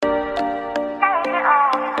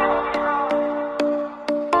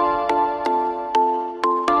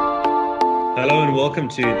welcome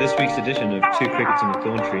to this week's edition of Two Crickets and a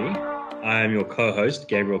Thorn Tree. I am your co-host,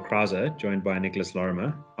 Gabriel Krause, joined by Nicholas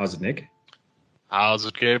Lorimer. How's it, Nick? How's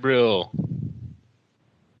it, Gabriel?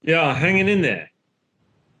 Yeah, hanging in there.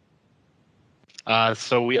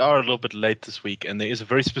 So we are a little bit late this week, and there is a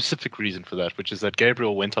very specific reason for that, which is that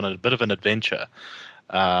Gabriel went on a bit of an adventure.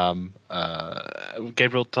 Gabriel,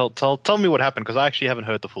 tell me what happened, because I actually haven't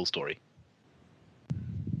heard the full story.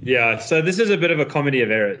 Yeah, so this is a bit of a comedy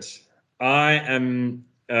of errors. I am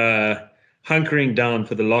hunkering down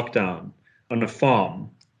for the lockdown on a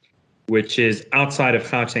farm, which is outside of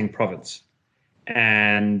Gauteng province.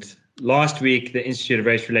 And last week, the Institute of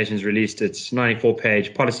Race Relations released its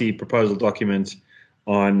 94-page policy proposal document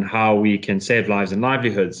on how we can save lives and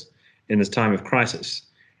livelihoods in this time of crisis.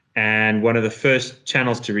 And one of the first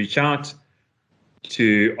channels to reach out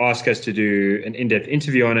to ask us to do an in-depth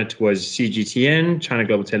interview on it was CGTN, China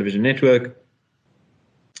Global Television Network.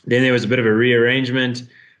 Then there was a bit of a rearrangement.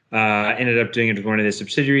 Ended up doing it with one of their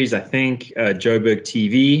subsidiaries, I think, Joburg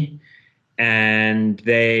TV. And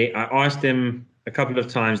I asked them a couple of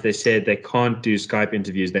times. They said they can't do Skype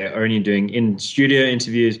interviews. They're only doing in-studio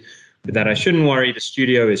interviews, but that I shouldn't worry. The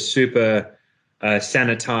studio is super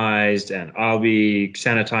sanitized, and I'll be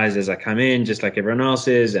sanitized as I come in, just like everyone else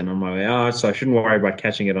is, and on my way out. So I shouldn't worry about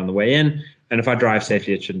catching it on the way in. And if I drive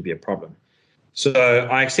safely, it shouldn't be a problem. So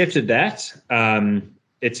I accepted that.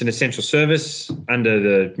 It's an essential service under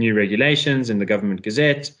the new regulations in the Government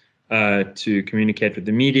Gazette to communicate with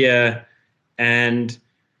the media. And,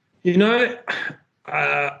 you know,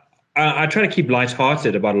 I try to keep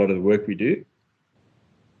lighthearted about a lot of the work we do,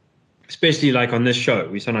 especially like on this show.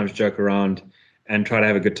 We sometimes joke around and try to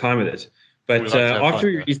have a good time with it. But after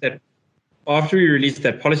we released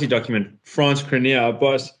that policy document, France Crenier, our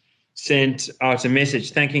boss, sent out a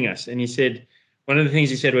message thanking us. And he said, one of the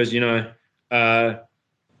things he said was,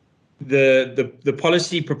 the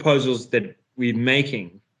policy proposals that we're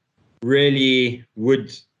making really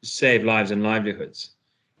would save lives and livelihoods.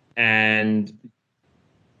 And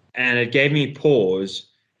it gave me pause,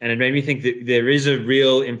 and it made me think that there is a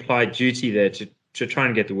real implied duty there to try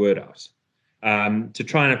and get the word out, to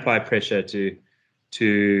try and apply pressure to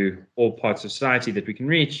all parts of society that we can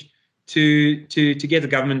reach, to get the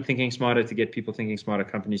government thinking smarter, to get people thinking smarter,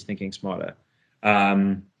 companies thinking smarter,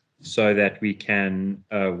 so that we can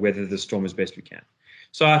weather the storm as best we can.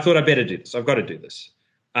 So I thought I better do this. I've got to do this.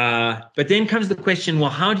 But then comes the question,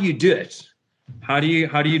 well, how do you do it? How do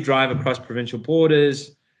you drive across provincial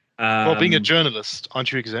borders? Well, being a journalist,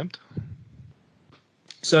 aren't you exempt?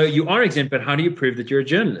 So you are exempt, but how do you prove that you're a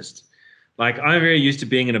journalist? Like, I'm very used to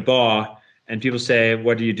being in a bar and people say,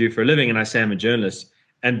 what do you do for a living? And I say, I'm a journalist.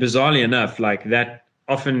 And bizarrely enough, like, that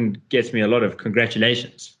often gets me a lot of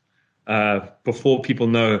congratulations before people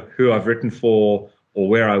know who I've written for or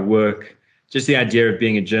where I work. Just the idea of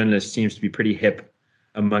being a journalist seems to be pretty hip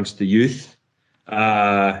amongst the youth.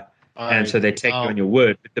 And so they take you on your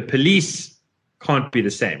word. But the police can't be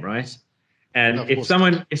the same, right? And if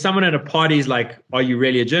someone at a party is like, are you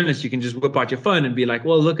really a journalist? You can just whip out your phone and be like,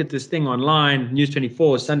 well, look at this thing online, News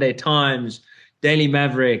 24, Sunday Times, Daily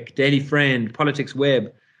Maverick, Daily Friend, Politics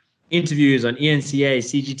Web, interviews on ENCA,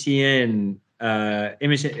 CGTN, the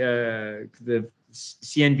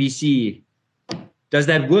CNBC. Does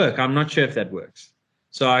that work? I'm not sure if that works.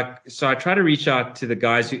 So I try to reach out to the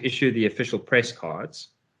guys who issue the official press cards.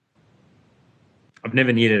 I've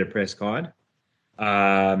never needed a press card.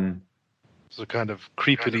 It's a kind of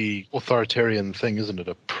creepily authoritarian thing, isn't it?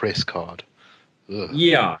 A press card. Ugh.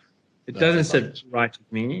 Yeah, it doesn't sit right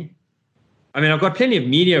with me. I mean, I've got plenty of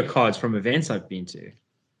media cards from events I've been to.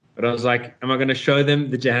 But I was like, am I going to show them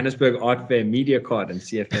the Johannesburg Art Fair media card and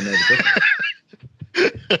see if they know the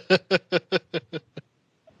difference?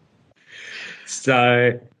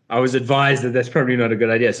 So I was advised that that's probably not a good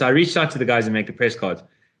idea. So I reached out to the guys who make the press cards.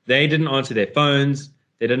 They didn't answer their phones.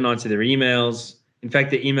 They didn't answer their emails. In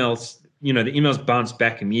fact, the emails bounced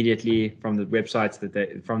back immediately from the websites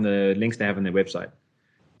from the links they have on their website.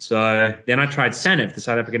 So then I tried SANEF, the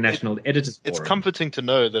South African National Editors Forum. It's comforting to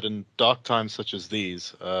know that in dark times such as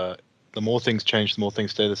these, the more things change, the more things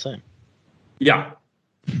stay the same. Yeah.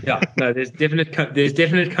 No, there's definite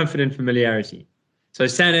comfort and familiarity. So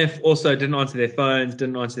SANEF also didn't answer their phones,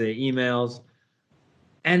 didn't answer their emails.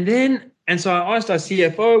 And so I asked our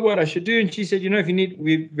CFO what I should do, and she said, if you need,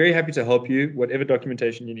 we're very happy to help you, whatever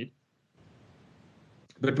documentation you need.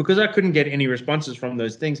 But because I couldn't get any responses from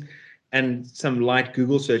those things, and some light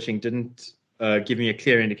Google searching didn't give me a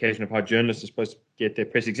clear indication of how journalists are supposed to get their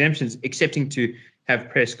press exemptions, excepting to have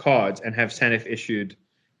press cards and have SANEF issued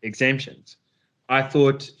exemptions, I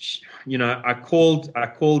thought, I called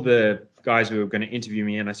the guys who were going to interview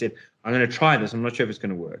me, and I said, I'm going to try this. I'm not sure if it's going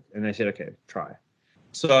to work. And they said, okay, try.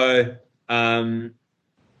 So on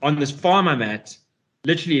this farm I'm at,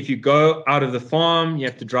 literally, if you go out of the farm, you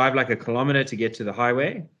have to drive like a kilometer to get to the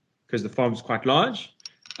highway because the farm is quite large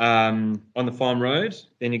on the farm road.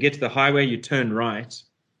 Then you get to the highway, you turn right,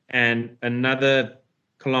 and another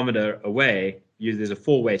kilometer away, there's a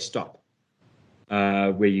 4-way stop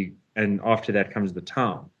and after that comes the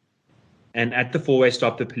town. And at the 4-way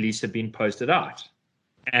stop, the police have been posted out.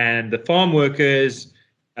 And the farm workers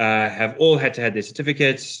have all had to have their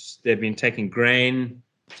certificates. They've been taking grain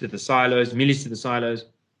to the silos, mealies to the silos.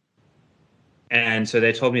 And so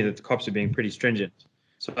they told me that the cops are being pretty stringent.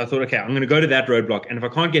 So I thought, okay, I'm going to go to that roadblock. And if I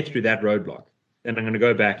can't get through that roadblock, then I'm going to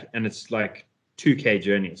go back. And it's like 2K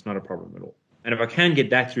journey. It's not a problem at all. And if I can get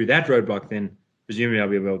that through that roadblock, then presumably I'll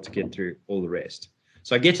be able to get through all the rest.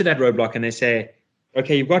 So I get to that roadblock and they say,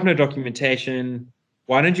 okay, you've got no documentation.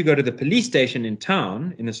 Why don't you go to the police station in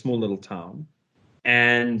town, in a small little town,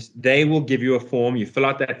 and they will give you a form. You fill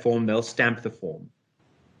out that form. They'll stamp the form.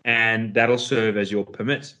 And that'll serve as your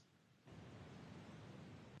permit.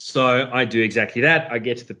 So I do exactly that. I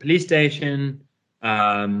get to the police station,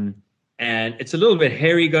 and it's a little bit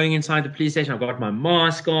hairy going inside the police station. I've got my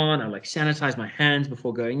mask on. I sanitize my hands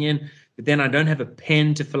before going in. But then I don't have a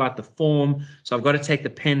pen to fill out the form. So I've got to take the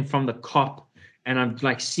pen from the cop. And I'm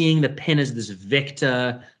seeing the pen as this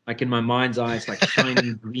vector, in my mind's eye, it's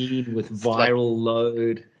shining green with viral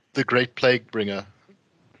load. The Great Plague Bringer.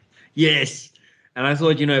 Yes. And I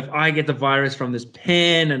thought, if I get the virus from this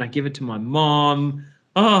pen and I give it to my mom,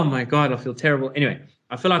 oh my God, I'll feel terrible. Anyway,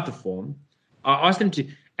 I fill out the form. I ask them to,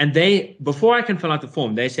 and before I can fill out the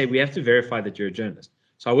form, they say, we have to verify that you're a journalist.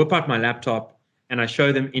 So I whip out my laptop and I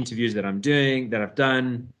show them interviews that I'm doing, that I've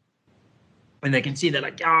done. And they can see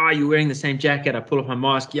that you're wearing the same jacket. I pull off my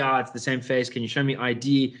mask. Yeah, it's the same face. Can you show me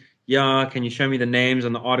ID? Yeah. Can you show me the names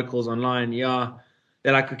on the articles online? Yeah.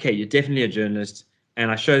 They're like, okay, you're definitely a journalist.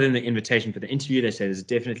 And I show them the invitation for the interview. They say, this is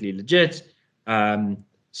definitely legit.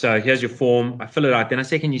 So here's your form. I fill it out. Then I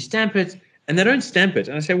say, can you stamp it? And they don't stamp it.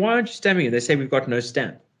 And I say, why aren't you stamping it? They say, we've got no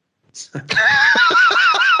stamp.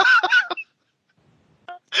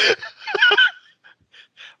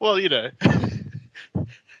 Well,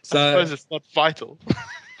 So, I suppose it's not vital.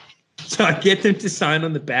 So I get them to sign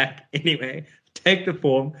on the back anyway, take the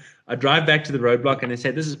form. I drive back to the roadblock and they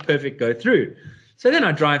say, this is perfect, go through. So then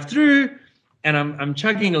I drive through and I'm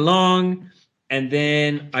chugging along. And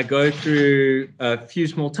then I go through a few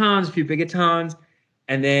small towns, a few bigger towns.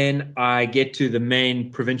 And then I get to the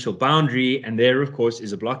main provincial boundary. And there, of course,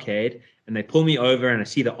 is a blockade. And they pull me over and I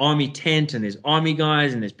see the army tent and there's army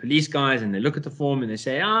guys and there's police guys. And they look at the form and they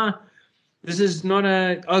say, this is not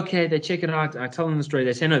okay. They check it out. I tell them the story.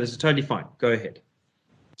 They say, no, this is totally fine. Go ahead.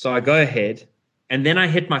 So I go ahead. And then I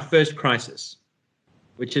hit my first crisis,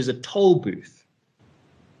 which is a toll booth.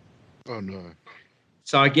 Oh, no.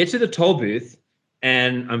 So I get to the toll booth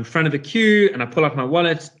and I'm in front of the queue and I pull out my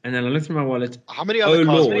wallet and then I look through my wallet. How many other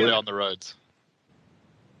cars were there on the roads?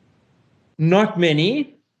 Not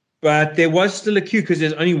many, but there was still a queue because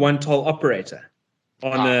there's only one toll operator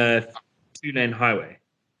on the 2-lane highway.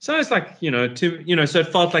 So it's so it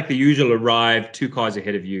felt like the usual arrive, 2 cars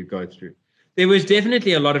ahead of you, go through. There was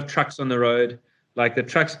definitely a lot of trucks on the road, like the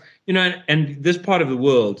trucks, and this part of the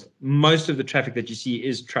world, most of the traffic that you see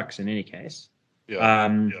is trucks in any case. Yeah.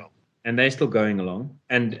 And they're still going along.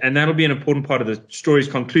 And that'll be an important part of the story's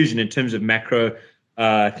conclusion in terms of macro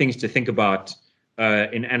things to think about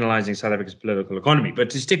in analyzing South Africa's political economy. But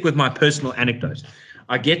to stick with my personal anecdote,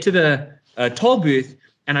 I get to the toll booth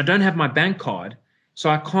and I don't have my bank card. So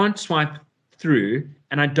I can't swipe through,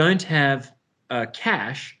 and I don't have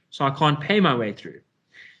cash, so I can't pay my way through.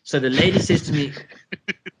 So the lady says to me,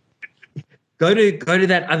 go to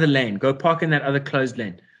that other lane, go park in that other closed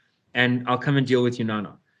lane, and I'll come and deal with you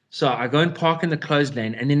now. So I go and park in the closed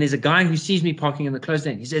lane, and then there's a guy who sees me parking in the closed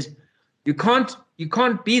lane. He says, you can't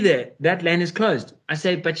be there. That lane is closed. I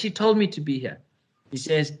say, but she told me to be here. He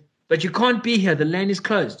says, but you can't be here. The lane is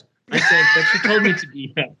closed. I say, but she told me to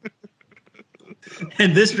be here.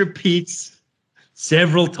 And this repeats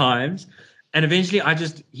several times. And eventually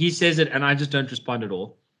he says it and I just don't respond at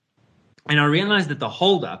all. And I realized that the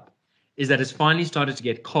holdup is that it's finally started to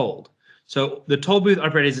get cold. So the toll booth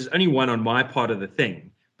operators, there's only one on my part of the thing,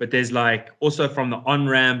 but there's also from the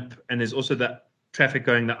on-ramp and there's also the traffic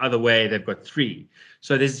going the other way. They've got 3.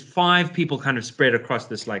 So there's 5 people kind of spread across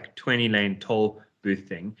this 20-lane toll booth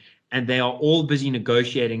thing. And they are all busy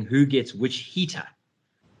negotiating who gets which heater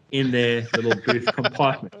in their little booth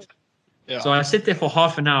compartment. Yeah. So I sit there for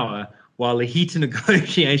half an hour while the heater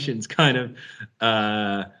negotiations kind of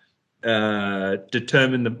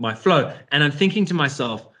determine my flow. And I'm thinking to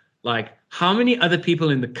myself, Like, how many other people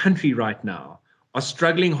in the country right now are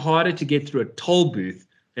struggling harder to get through a toll booth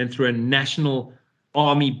than through a national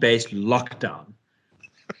army-based lockdown?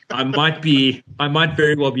 I might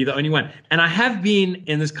very well be the only one. And I have been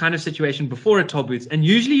in this kind of situation before at toll booths. And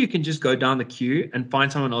usually you can just go down the queue and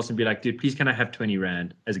find someone else and be like, dude, please can I have 20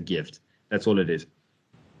 Rand as a gift? That's all it is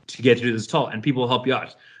to get through this toll. And people will help you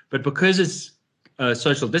out. But because it's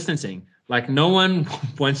social distancing, like no one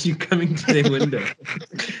wants you coming to their window.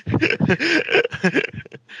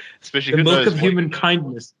 Especially the milk of human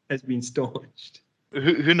kindness has been staunched.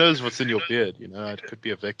 Who knows what's in your beard? You know, it could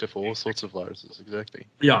be a vector for all sorts of viruses. Exactly.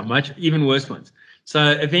 Yeah, much even worse ones.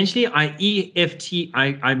 So eventually,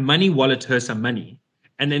 I money wallet her some money,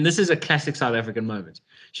 and then this is a classic South African moment.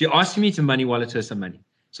 She asked me to money wallet her some money,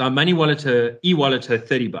 so I money wallet her, e-wallet her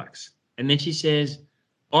 $30, and then she says,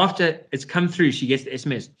 after it's come through, she gets the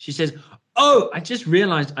SMS. She says, "Oh, I just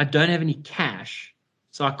realized I don't have any cash,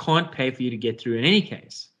 so I can't pay for you to get through in any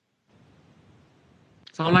case."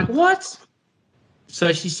 So I'm like, "What?"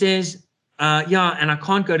 So she says, yeah, and I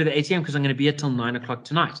can't go to the ATM because I'm going to be here till 9 o'clock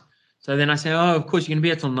tonight. So then I say, oh, of course, you're going to be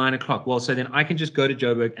here till 9 o'clock. Well, so then I can just go to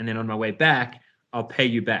Joburg, and then on my way back, I'll pay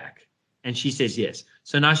you back. And she says yes.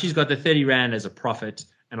 So now she's got the 30 Rand as a profit,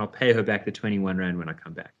 and I'll pay her back the 21 Rand when I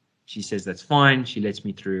come back. She says that's fine. She lets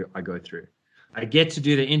me through. I go through. I get to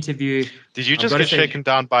do the interview. Did you just get shaken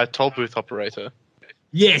down by a toll booth operator?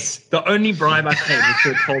 Yes. The only bribe I paid was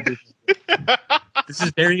to a toll booth. This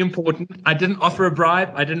is very important. I didn't offer a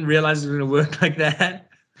bribe. I didn't realize it was going to work like that.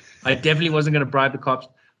 I definitely wasn't going to bribe the cops,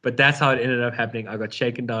 but that's how it ended up happening. I got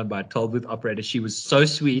shaken down by a toll booth operator. She was so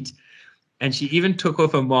sweet, and she even took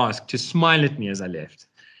off her mask to smile at me as I left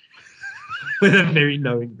with a very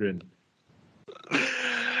knowing grin.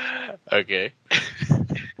 Okay.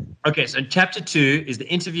 Okay, so chapter 2 is the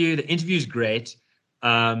interview. The interview is great.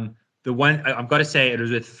 The one I've got to say, it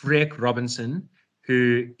was with Freek Robinson,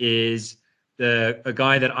 who is a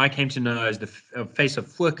guy that I came to know as the face of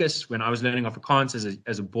Focus when I was learning Afrikaans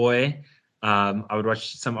as a boy. I would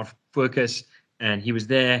watch some of Focus, and he was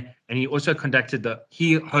there. And he also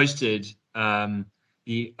he hosted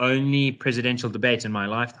the only presidential debate in my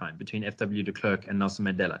lifetime between F.W. de Klerk and Nelson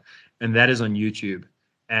Mandela. And that is on YouTube.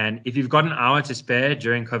 And if you've got an hour to spare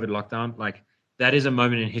during COVID lockdown, like that is a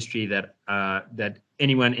moment in history that that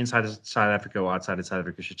anyone inside South Africa or outside of South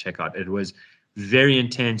Africa should check out. It was very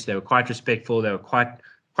intense. They were quite respectful. They were quite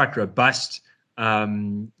robust,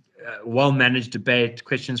 well-managed debate,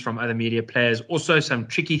 questions from other media players. Also some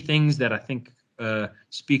tricky things that I think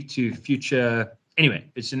speak to future. Anyway,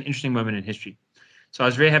 it's an interesting moment in history. So I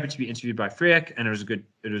was very happy to be interviewed by Freek, and it was a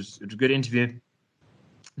good interview.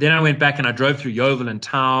 Then I went back and I drove through Yeovil and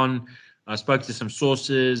town. I spoke to some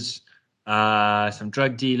sources, some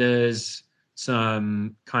drug dealers,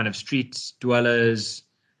 some kind of street dwellers.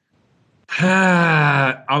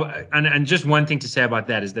 And just one thing to say about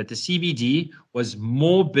that is that the CBD was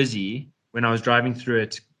more busy when I was driving through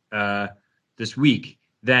it this week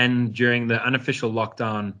than during the unofficial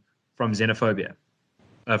lockdown from xenophobia,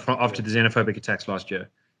 after the xenophobic attacks last year.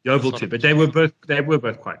 Yeovil too, but they were both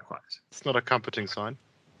quite quiet. It's not a comforting sign.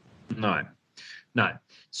 No.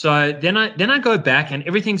 So then I go back and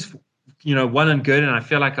everything's well and good, and I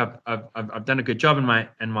feel like I've done a good job, and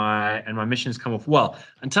my mission's come off well,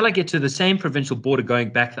 until I get to the same provincial border going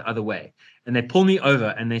back the other way, and they pull me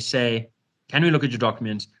over and they say, "Can we look at your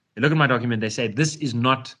document?" They look at my document. They say, "This is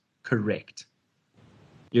not correct.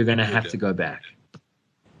 You're going to have to go back."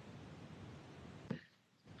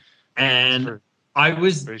 And I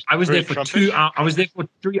was there for 2 hours. I was there for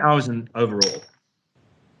 3 hours in overall.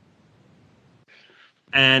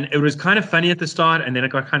 And it was kind of funny at the start, and then it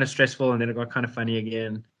got kind of stressful, and then it got kind of funny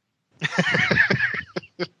again.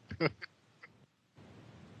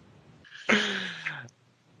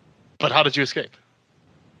 But how did you escape?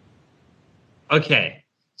 Okay,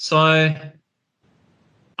 so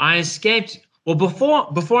I escaped. Well,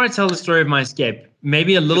 before I tell the story of my escape,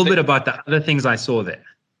 maybe a little bit about the other things I saw there.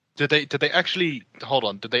 Did they actually hold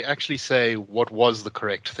on? Did they actually say what was the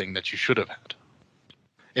correct thing that you should have had?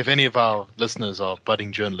 If any of our listeners are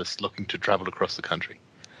budding journalists looking to travel across the country.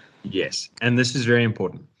 Yes, and this is very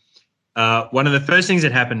important. One of the first things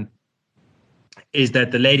that happened is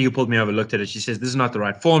that the lady who pulled me over looked at it. She says, "This is not the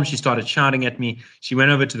right form." She started shouting at me. She went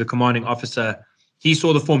over to the commanding officer. He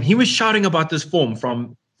saw the form. He was shouting about this form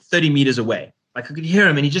from 30 meters away. Like I could hear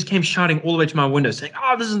him, and he just came shouting all the way to my window saying,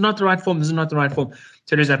 "Oh, this is not the right form. This is not the right form."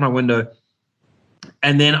 So he was at my window.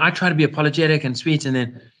 And then I tried to be apologetic and sweet, and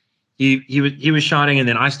then he was shouting, and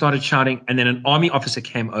then I started shouting, and then an army officer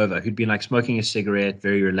came over who'd been like smoking a cigarette,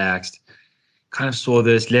 very relaxed. kind of saw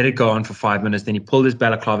this, let it go on for 5 minutes. Then he pulled his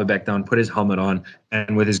balaclava back down, put his helmet on,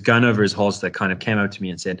 and with his gun over his holster, kind of came up to me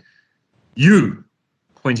and said, "You,"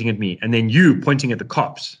 pointing at me, and then "you," pointing at the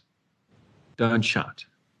cops. "Don't shout.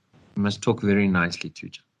 You must talk very nicely to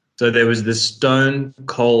each other." So there was this stone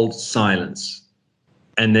cold silence.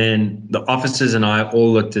 And then the officers and I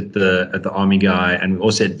all looked at the army guy, and we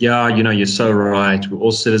all said, "Yeah, you're so right. We're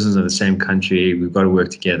all citizens of the same country. We've got to work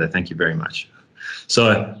together. Thank you very much."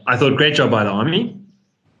 So I thought, great job by the army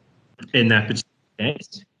in that particular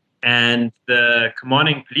case. And the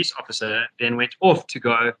commanding police officer then went off to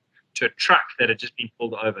go to a truck that had just been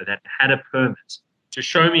pulled over that had a permit to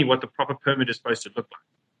show me what the proper permit is supposed to look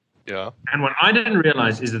like. Yeah. And what I didn't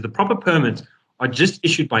realize is that the proper permits are just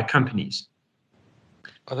issued by companies.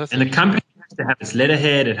 And the company has to have its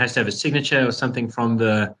letterhead, it has to have a signature or something from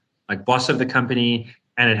the boss of the company,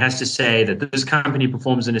 and it has to say that this company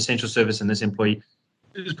performs an essential service and this employee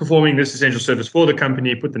is performing this essential service for the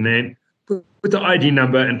company, put the name, put the ID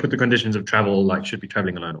number, and put the conditions of travel, like should be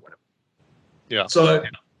traveling alone or whatever. Yeah. So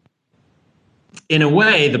in a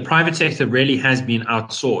way, the private sector really has been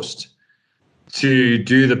outsourced to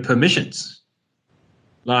do the permissions.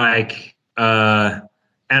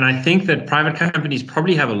 And I think that private companies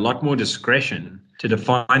probably have a lot more discretion to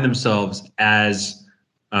define themselves as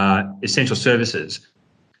essential services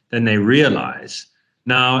than they realize.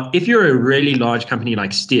 Now, if you're a really large company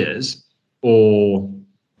like Steers or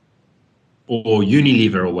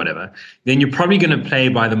Unilever or whatever, then you're probably going to play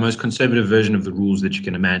by the most conservative version of the rules that you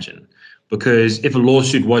can imagine. Because if a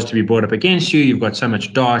lawsuit was to be brought up against you, you've got so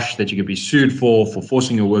much dosh that you could be sued for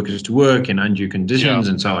forcing your workers to work in undue conditions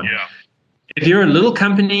and so on. Yeah. If you're a little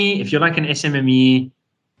company, if you're like an SMME,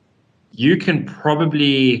 you can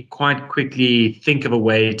probably quite quickly think of a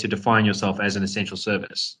way to define yourself as an essential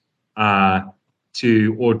service,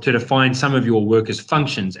 to define some of your workers'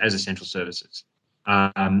 functions as essential services,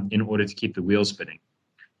 in order to keep the wheels spinning.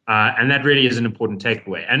 And that really is an important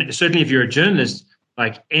takeaway. And certainly, if you're a journalist,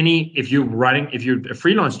 if you're a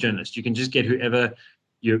freelance journalist, you can just get whoever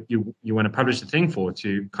you want to publish the thing for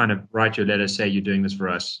to kind of write your letter, say you're doing this for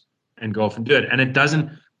us, and go off and do it. And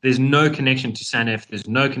there's no connection to SANEF. There's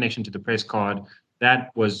no connection to the press card. That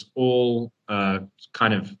was all that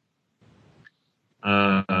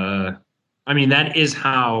is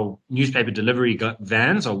how newspaper delivery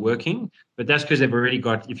vans are working. But that's because they've already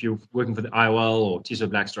got, if you're working for the IOL or TISO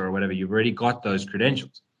Blackstar or whatever, you've already got those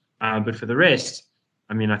credentials. But for the rest,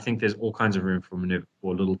 I think there's all kinds of room for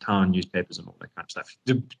little town newspapers and all that kind of stuff.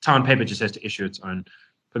 The town paper just has to issue its own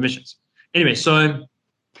permissions. Anyway, so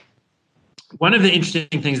one of the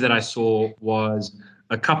interesting things that I saw was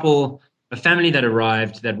a family that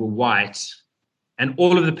arrived that were white, and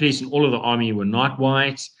all of the police and all of the army were not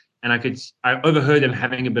white. And I overheard them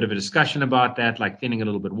having a bit of a discussion about that, like feeling a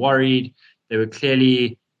little bit worried. They were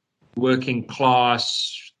clearly working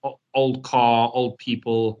class, old car, old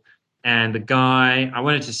people. And I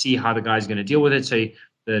wanted to see how the guy's going to deal with it. So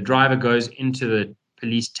the driver goes into the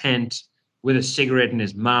police tent with a cigarette in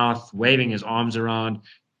his mouth, waving his arms around.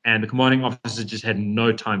 And the commanding officer just had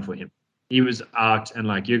no time for him. He was out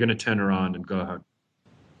and you're going to turn around and go home.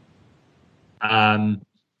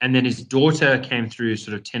 And then his daughter came through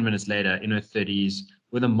sort of 10 minutes later in her 30s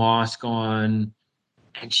with a mask on.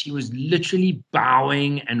 And she was literally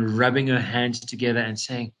bowing and rubbing her hands together and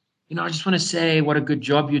saying, I just want to say what a good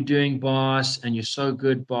job you're doing, boss. And you're so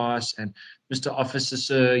good, boss. And Mr. Officer,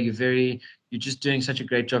 sir, you're just doing such a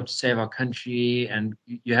great job to save our country. And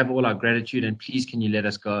you have all our gratitude. And please, can you let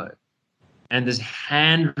us go? And this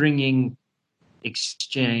hand-wringing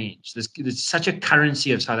exchange, there's such a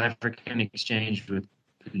currency of South African exchange with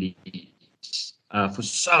police for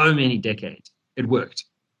so many decades. It worked.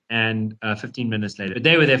 And 15 minutes later,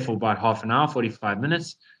 they were there for about half an hour, 45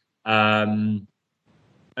 minutes. I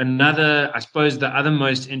suppose the other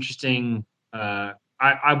most interesting,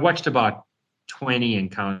 I watched about 20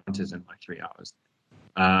 encounters in 3 hours.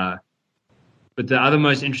 But the other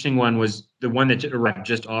most interesting one was the one that arrived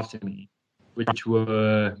just after me, which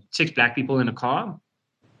were 6 black people in a car,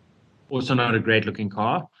 also not a great looking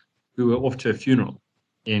car, who were off to a funeral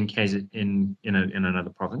in another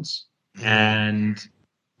province. And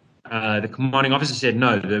the commanding officer said,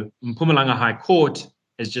 no, the Mpumalanga High Court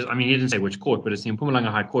has just, he didn't say which court, but it's the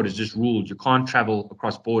Mpumalanga High Court has just ruled you can't travel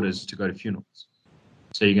across borders to go to funerals.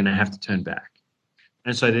 So you're going to have to turn back.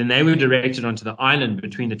 And so then they were directed onto the island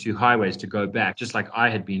between the 2 highways to go back, just like I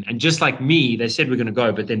had been. And just like me, they said we're going to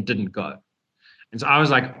go, but then didn't go. And so I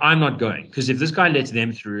was like, I'm not going, because if this guy lets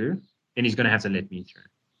them through, then he's going to have to let me through.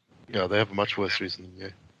 Yeah, they have a much worse reason than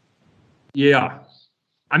you. Yeah.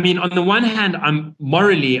 I mean, on the one hand,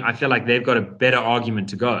 I feel like they've got a better argument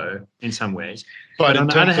to go in some ways. But on in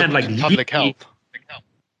the other terms hand, of like public legally, health,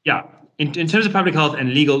 yeah, in terms of public health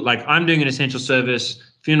and legal, like I'm doing an essential service.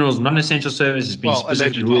 Funerals, not an essential service, has been well,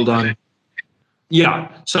 specifically allegedly. ruled on.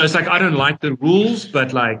 Yeah, so it's like I don't like the rules,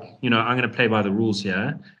 but like I'm going to play by the rules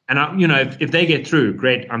here. And if they get through,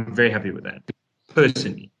 great. I'm very happy with that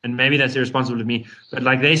personally. And maybe that's irresponsible of me, but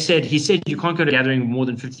like he said you can't go to a gathering of more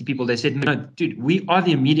than 50 people. They said, no, dude, we are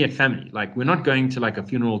the immediate family. Like we're not going to like a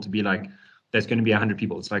funeral to be like there's going to be 100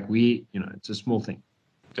 people. It's like it's a small thing.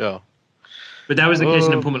 Yeah. But that was the case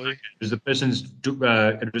in Mpumalanga. Boy. It was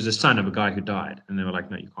the it was the son of a guy who died, and they were like,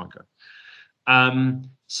 no, you can't go.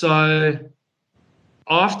 So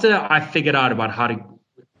after I figured out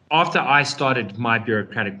after I started my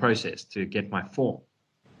bureaucratic process to get my form,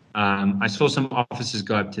 I saw some officers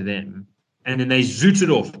go up to them, and then they zooted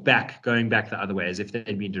off going back the other way as if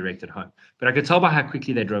they'd been directed home. But I could tell by how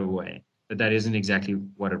quickly they drove away that isn't exactly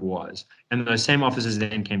what it was. And those same officers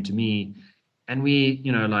then came to me, and we,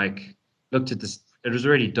 looked at this. It was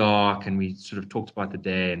already dark, and we sort of talked about the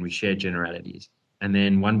day, and we shared generalities. And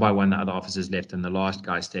then one by one, the other officers left, and the last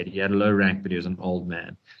guy stayed. He had a low rank, but he was an old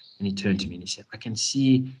man. And he turned to me and he said, I can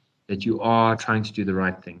see that you are trying to do the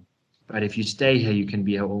right thing. But if you stay here, you can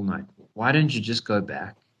be here all night. Why don't you just go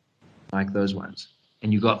back like those ones?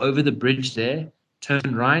 And you go over the bridge there,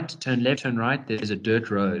 turn right, turn left, turn right. There's a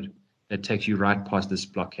dirt road that takes you right past this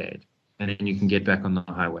blockade. And then you can get back on the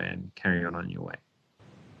highway and carry on your way.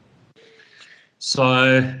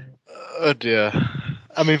 So... Oh, dear.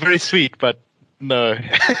 I mean, very sweet, but no.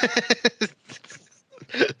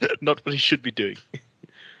 Not what he should be doing.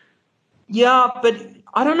 Yeah, but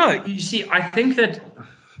I don't know. You see, I think that...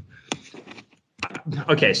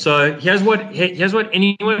 Okay, so here's what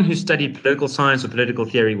anyone who studied political science or political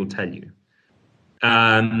theory will tell you.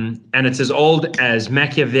 And it's as old as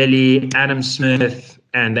Machiavelli, Adam Smith,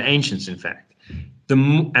 and the ancients, in fact.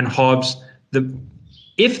 And Hobbes.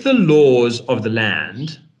 If the laws of the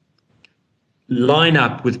land line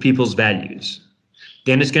up with people's values,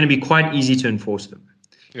 then it's going to be quite easy to enforce them.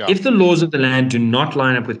 Yeah. If the laws of the land do not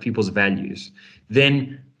line up with people's values,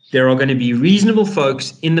 then there are going to be reasonable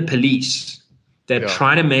folks in the police that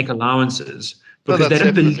try to make allowances because they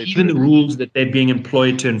don't believe in the rules that they're being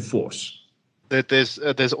employed to enforce.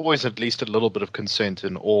 There's always at least a little bit of consent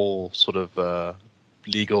in all sort of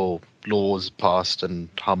legal laws passed and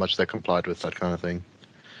how much they're complied with, that kind of thing.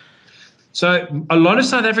 So a lot of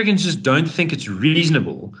South Africans just don't think it's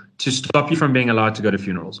reasonable to stop you from being allowed to go to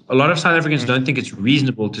funerals. A lot of South Africans don't think it's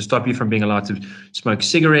reasonable to stop you from being allowed to smoke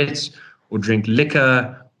cigarettes or drink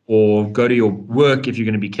liquor or go to your work if you're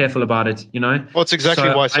going to be careful about it, Well, it's exactly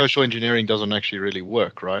why social engineering doesn't actually really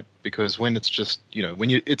work, right? Because when it's just,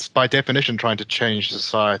 it's by definition trying to change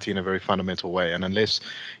society in a very fundamental way. And unless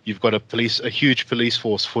you've got a huge police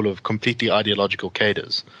force full of completely ideological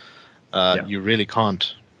cadres, you really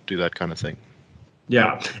can't do that kind of thing.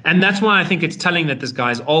 Yeah, and that's why I think it's telling that this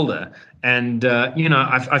guy's older, and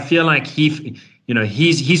I feel like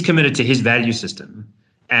he's committed to his value system,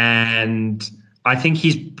 and I think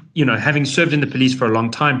he's having served in the police for a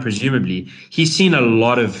long time, presumably he's seen a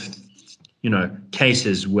lot of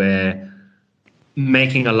cases where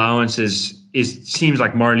making allowances seems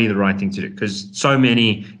like morally the right thing to do, because in so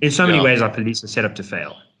many ways our police are set up to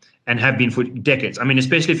fail. And have been for decades. I mean,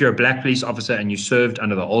 especially if you're a black police officer and you served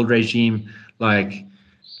under the old regime, like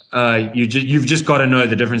you've just got to know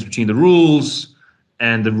the difference between the rules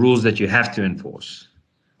and the rules that you have to enforce,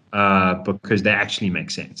 because they actually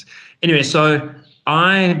make sense. Anyway, so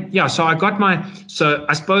I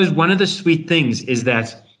suppose one of the sweet things is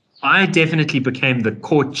that I definitely became the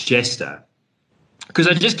court jester, because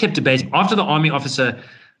I just kept debating after the army officer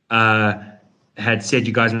had said,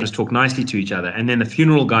 you guys must talk nicely to each other. And then the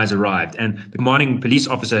funeral guys arrived, and the commanding police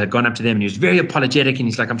officer had gone up to them, and he was very apologetic. And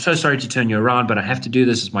he's like, I'm so sorry to turn you around, but I have to do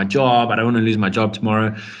this. It's my job. I don't want to lose my job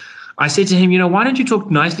tomorrow. I said to him, why don't you talk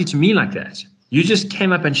nicely to me like that? You just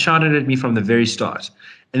came up and shouted at me from the very start.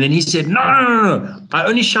 And then he said, no. I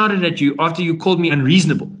only shouted at you after you called me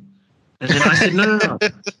unreasonable. And then I said, no.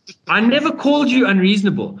 I never called you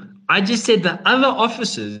unreasonable. I just said the other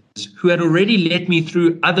officers who had already let me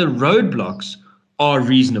through other roadblocks are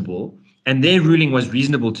reasonable, and their ruling was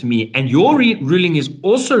reasonable to me, and your ruling is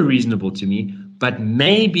also reasonable to me, but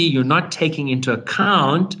maybe you're not taking into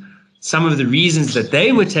account some of the reasons that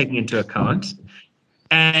they were taking into account.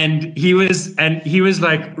 And he was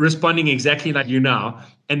like responding exactly like you now.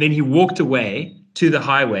 And then he walked away to the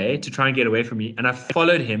highway to try and get away from me, and I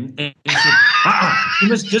followed him, and he said, you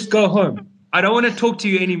must just go home. I don't want to talk to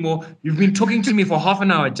you anymore. You've been talking to me for half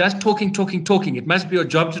an hour, just talking. It must be your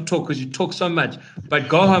job to talk because you talk so much. But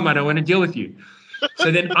go home. I don't want to deal with you.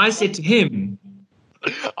 So then I said to him,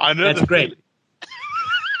 I know that's great.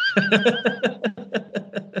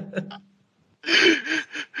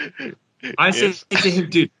 I said to him,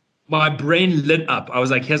 dude, my brain lit up. I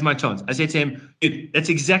was like, here's my chance. I said to him, dude, that's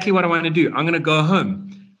exactly what I want to do. I'm going to go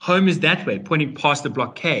home. Home is that way, pointing past the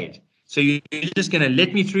blockade. So you're just going to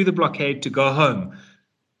let me through the blockade to go home.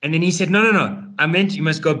 And then he said, no. I meant you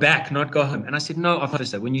must go back, not go home. And I said, no,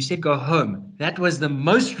 officer, when you said go home, that was the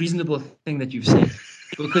most reasonable thing that you've said.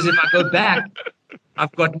 Because if I go back,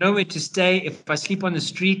 I've got nowhere to stay. If I sleep on the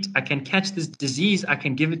street, I can catch this disease. I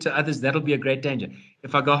can give it to others. That'll be a great danger.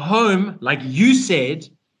 If I go home, like you said,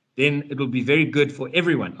 then it will be very good for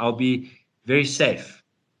everyone. I'll be very safe.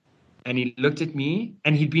 And he looked at me,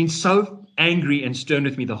 and he'd been so angry and stern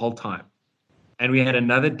with me the whole time. And we had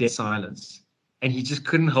another dead silence. And he just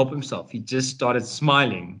couldn't help himself. He just started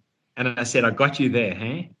smiling. And I said, I got you there,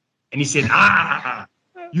 hey? And he said,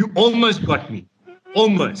 you almost got me.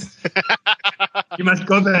 Almost. You must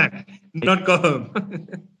go back, not go home.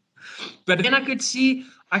 But then I could see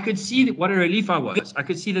what a relief I was. I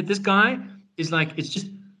could see that this guy is like, it's just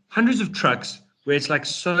hundreds of trucks where it's like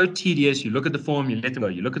so tedious. You look at the form, you let them go.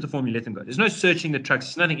 You look at the form, you let them go. There's no searching the trucks.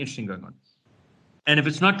 There's nothing interesting going on. And if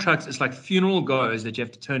it's not trucks, it's like funeral goers that you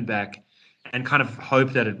have to turn back and kind of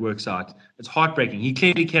hope that it works out. It's heartbreaking. He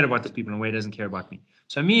clearly cared about these people in a way he doesn't care about me.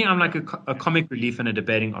 So me, I'm like a comic relief and a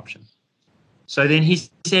debating option. So then he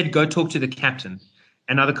said, go talk to the captain.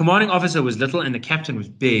 And now the commanding officer was little and the captain was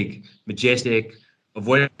big, majestic, a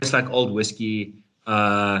voice like old whiskey,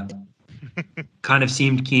 kind of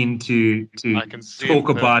seemed keen to talk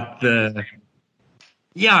about the...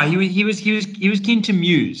 Yeah, he was keen to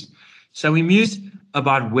muse. So we mused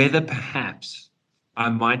about whether perhaps I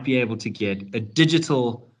might be able to get a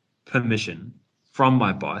digital permission from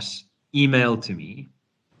my boss emailed to me.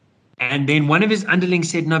 And then one of his underlings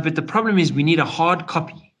said, no, but the problem is we need a hard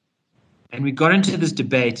copy. And we got into this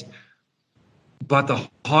debate about the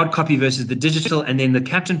hard copy versus the digital. And then the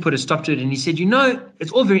captain put a stop to it. And he said,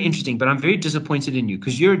 it's all very interesting, but I'm very disappointed in you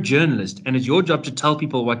because you're a journalist and it's your job to tell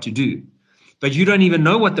people what to do. But you don't even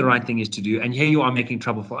know what the right thing is to do. And here you are making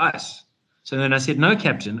trouble for us. So then I said, no,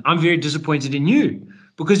 Captain, I'm very disappointed in you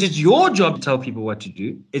because it's your job to tell people what to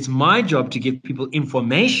do. It's my job to give people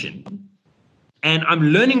information. And I'm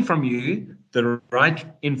learning from you the right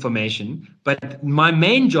information. But my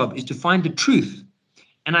main job is to find the truth.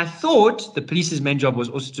 And I thought the police's main job was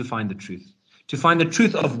also to find the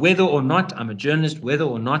truth of whether or not I'm a journalist, whether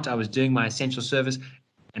or not I was doing my essential service,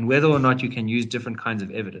 and whether or not you can use different kinds of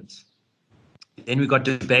evidence. Then we got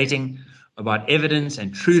debating about evidence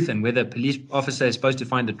and truth and whether a police officer is supposed to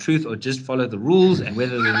find the truth or just follow the rules and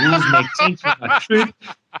whether the rules make sense about truth.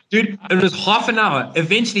 Dude, it was half an hour.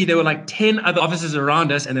 Eventually, there were like 10 other officers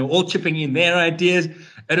around us and they were all chipping in their ideas.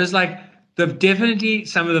 It was like definitely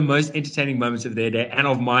some of the most entertaining moments of their day and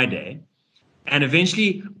of my day. And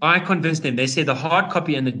eventually, I convinced them. They said the hard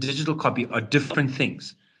copy and the digital copy are different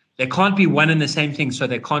things. They can't be one and the same thing, so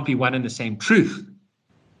they can't be one and the same truth.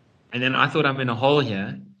 And then I thought I'm in a hole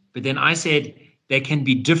here. But then I said there can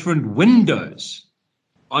be different windows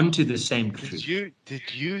onto the same truth.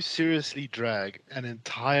 Did you seriously drag an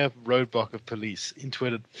entire roadblock of police into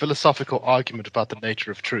a philosophical argument about the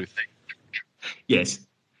nature of truth? Yes,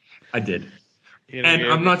 I did. And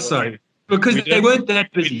I'm not sorry. Because they weren't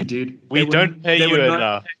that busy, dude. We don't pay you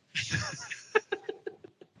enough.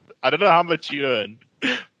 I don't know how much you earn,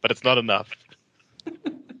 but it's not enough.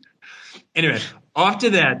 Anyway, after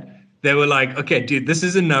that, they were like, okay, dude, this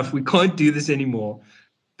is enough. We can't do this anymore.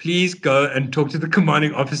 Please go and talk to the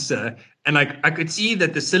commanding officer. And I could see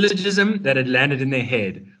that the syllogism that had landed in their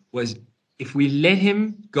head was, if we let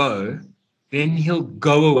him go, then he'll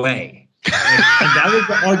go away. And that was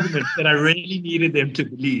the argument that I really needed them to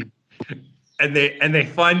believe. And they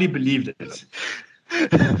finally believed it.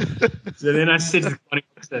 So then I said to the commanding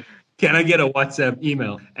officer, can I get a WhatsApp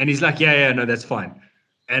email? And he's like, yeah, no, that's fine.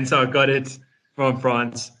 And so I got it from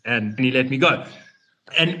France, and he let me go.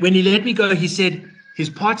 And when he let me go, he said his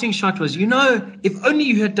parting shot was, if only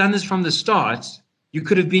you had done this from the start, you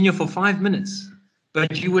could have been here for 5 minutes.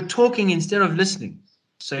 But you were talking instead of listening.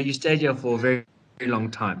 So you stayed here for a very, very long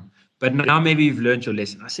time. But now maybe you've learned your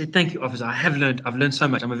lesson. I said, thank you, officer. I've learned so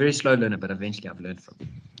much. I'm a very slow learner, but eventually I've learned from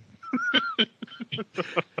you.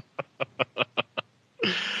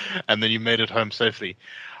 And then you made it home safely.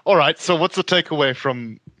 All right, so what's the takeaway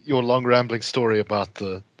from your long rambling story about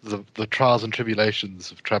the trials and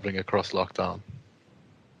tribulations of traveling across lockdown?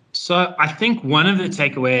 So I think one of the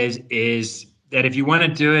takeaways is that if you want to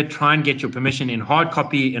do it, try and get your permission in hard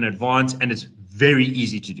copy in advance, and it's very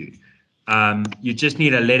easy to do. You just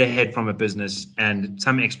need a letterhead from a business and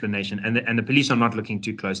some explanation, and the police are not looking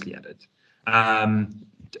too closely at it. And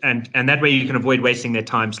that way you can avoid wasting their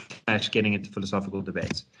time / getting into philosophical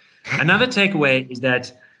debates. Another takeaway is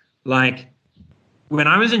that, like, when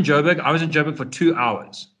I was in Joburg for 2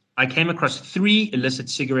 hours. I came across 3 illicit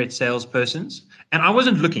cigarette salespersons, and I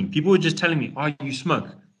wasn't looking. People were just telling me, "Oh, you smoke.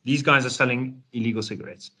 These guys are selling illegal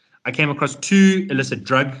cigarettes." I came across 2 illicit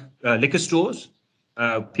liquor stores,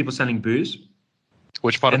 people selling booze.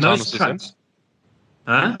 Which part of town was this in?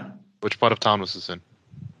 Huh? Which part of town was this in?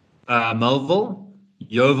 Melville,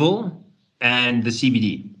 Yeovil, and the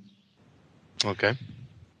CBD. Okay.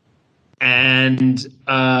 And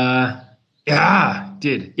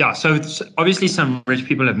so obviously some rich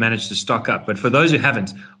people have managed to stock up, but for those who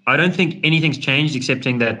haven't, I don't think anything's changed,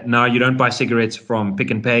 excepting that now you don't buy cigarettes from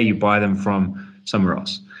Pick n Pay, you buy them from somewhere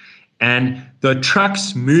else. And the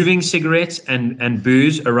trucks moving cigarettes and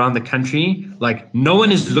booze around the country, like, no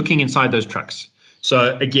one is looking inside those trucks.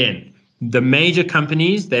 So again, the major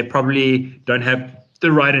companies, they probably don't have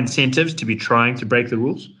the right incentives to be trying to break the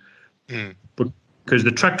rules. Because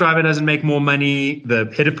the truck driver doesn't make more money, the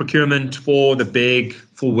head of procurement for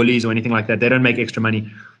Woolies or anything like that, they don't make extra money.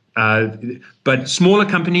 But smaller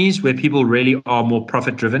companies where people really are more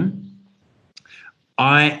profit driven,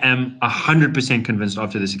 I am 100% convinced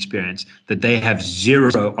after this experience that they have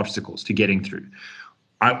zero obstacles to getting through.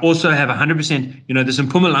 I also have 100%, this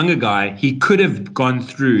Mpumalanga guy, he could have gone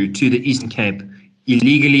through to the Eastern Cape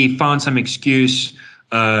illegally, found some excuse,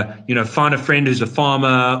 find a friend who's a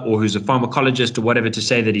farmer or who's a pharmacologist or whatever to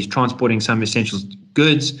say that he's transporting some essential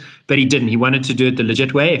goods, but he didn't. He wanted to do it the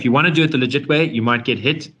legit way. If you want to do it the legit way, you might get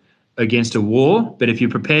hit against a wall, but if you're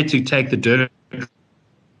prepared to take the dirt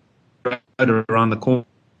around the corner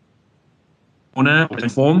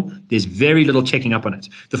form, there's very little checking up on it.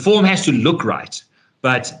 The form has to look right,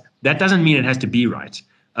 but that doesn't mean it has to be right.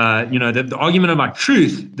 The argument about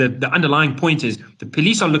truth, the underlying point is the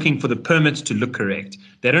police are looking for the permits to look correct.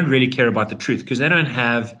 They don't really care about the truth because they don't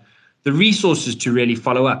have the resources to really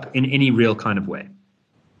follow up in any real kind of way.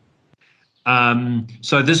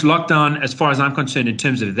 So this lockdown, as far as I'm concerned, in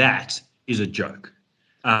terms of that, is a joke.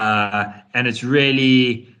 And it's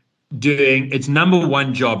really doing its number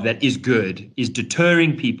one job that is good, is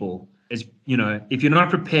deterring people. If you're not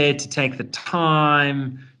prepared to take the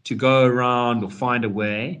time to go around or find a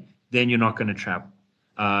way, then you're not going to travel.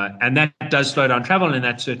 And that does slow down travel, and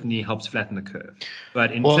that certainly helps flatten the curve.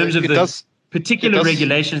 But in terms of the particular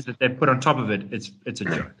regulations that they've put on top of it, it's a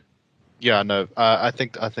joke. Yeah, no, I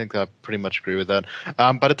think I pretty much agree with that.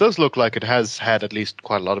 But it does look like it has had at least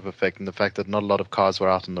quite a lot of effect in the fact that not a lot of cars were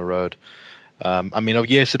out on the road.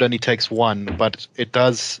 Yes, it only takes one, but it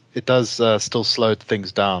does still slow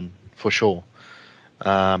things down for sure.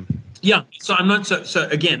 Yeah, so I'm not so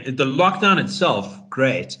again, the lockdown itself,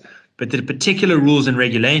 great, but the particular rules and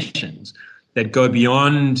regulations that go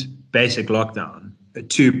beyond basic lockdown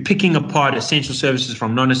to picking apart essential services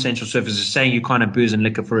from non-essential services, saying you can't have booze and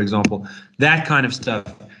liquor, for example, that kind of stuff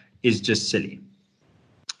is just silly.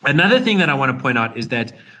 Another thing that I want to point out is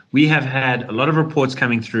that we have had a lot of reports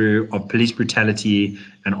coming through of police brutality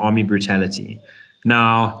and army brutality.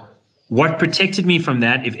 Now, what protected me from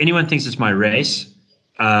that, if anyone thinks it's my race,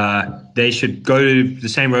 they should go to the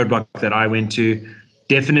same roadblock that I went to.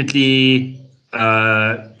 Definitely,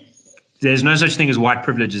 there's no such thing as white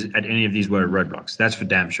privilege at any of these roadblocks. That's for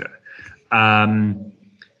damn sure. I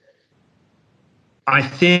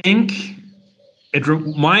think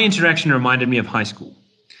my interaction reminded me of high school.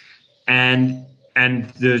 And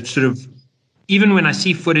the sort of, even when I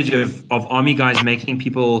see footage of army guys making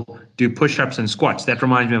people do push-ups and squats, that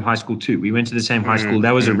reminds me of high school too. We went to the same high school.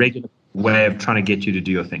 That was a regular way of trying to get you to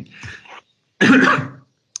do your thing.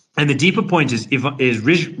 And the deeper point is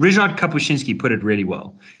Ryszard Kapuscinski put it really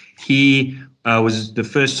well. He was the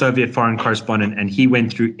first Soviet foreign correspondent, and he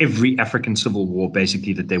went through every African civil war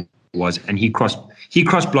basically that there was, and he crossed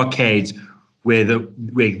blockades where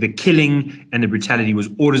the killing and the brutality was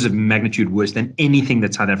orders of magnitude worse than anything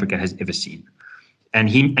that South Africa has ever seen. And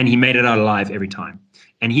he made it out alive every time.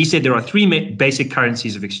 And he said there are 3 basic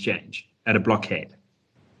currencies of exchange at a blockade.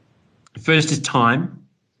 First is time,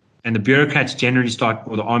 and the bureaucrats generally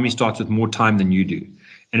the army starts with more time than you do.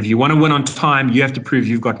 And if you want to win on time, you have to prove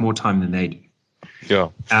you've got more time than they do. Yeah.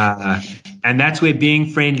 And that's where being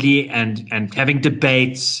friendly and having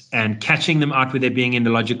debates and catching them out where they're being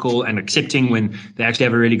illogical and accepting when they actually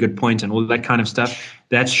have a really good point and all that kind of stuff,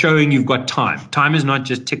 that's showing you've got time. Time is not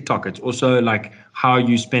just TikTok. It's also like how are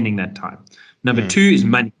you spending that time. Number 2 is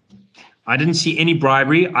money. I didn't see any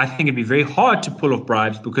bribery. I think it'd be very hard to pull off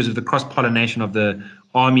bribes because of the cross-pollination of the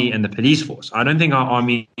army and the police force. I don't think our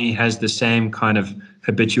army has the same kind of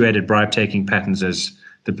habituated bribe-taking patterns as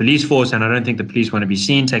the police force, and I don't think the police want to be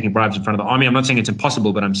seen taking bribes in front of the army. I'm not saying it's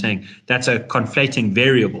impossible, but I'm saying that's a conflating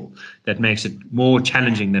variable that makes it more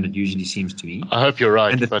challenging than it usually seems to be. I hope you're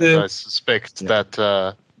right, but I suspect that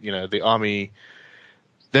the army,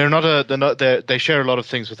 they share a lot of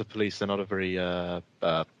things with the police. They're not a very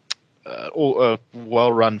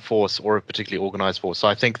well-run force or a particularly organized force. So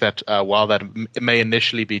I think that while that may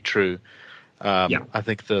initially be true, I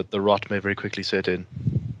think the rot may very quickly set in.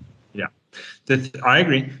 Yeah, I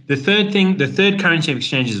agree. The third currency of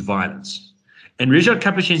exchange is violence. And Ryszard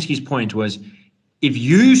Kapuscinski's point was, if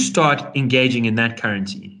you start engaging in that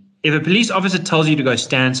currency, if a police officer tells you to go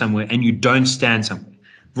stand somewhere and you don't stand somewhere,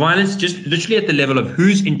 violence just literally at the level of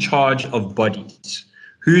who's in charge of bodies,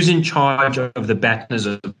 who's in charge of the batteners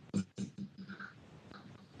of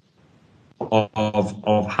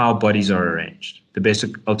how bodies are arranged, the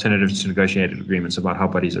basic alternatives to negotiated agreements about how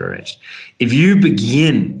bodies are arranged. If you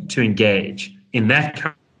begin to engage in that,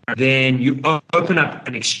 then you open up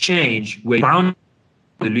an exchange where you're bound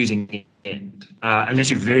to the losing end, unless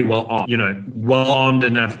you're very well armed, well armed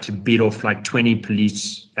enough to beat off like 20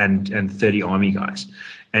 police and 30 army guys.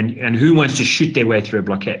 And who wants to shoot their way through a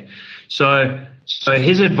blockade? So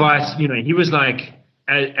his advice, he was like,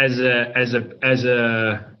 as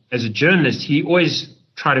a journalist, he always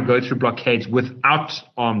tried to go through blockades without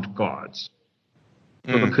armed guards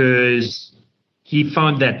because he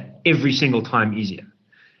found that every single time easier.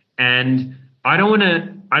 And I don't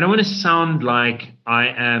want to sound like I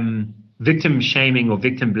am victim shaming or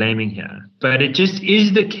victim blaming here, but it just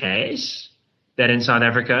is the case that in South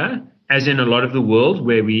Africa, as in a lot of the world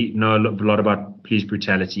where we know a lot about police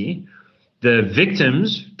brutality, the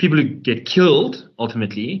victims, people who get killed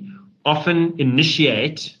ultimately, often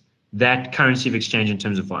initiate that currency of exchange in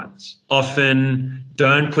terms of violence. Often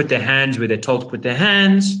don't put their hands where they're told to put their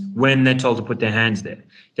hands when they're told to put their hands there.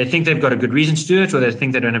 They think they've got a good reason to do it, or they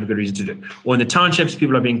think they don't have a good reason to do it. Or in the townships,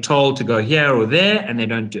 people are being told to go here or there, and they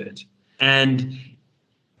don't do it. And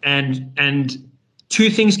two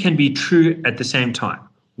things can be true at the same time.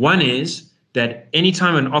 One is that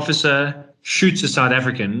anytime an officer shoots a South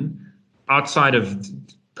African outside of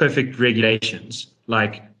perfect regulations,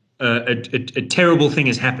 like a terrible thing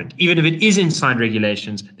has happened. Even if it is inside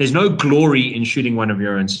regulations, there's no glory in shooting one of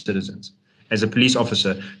your own citizens. As a police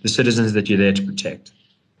officer, the citizens that you're there to protect.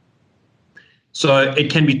 So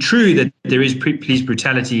it can be true that there is police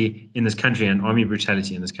brutality in this country and army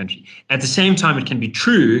brutality in this country. At the same time, it can be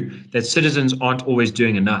true that citizens aren't always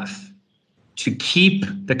doing enough to keep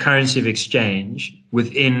the currency of exchange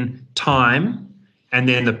within time. And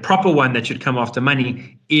then the proper one that should come after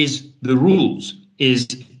money is the rules, is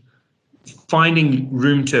finding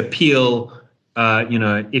room to appeal.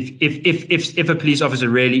 If a police officer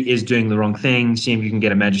really is doing the wrong thing, seeing if you can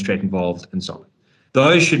get a magistrate involved and so on.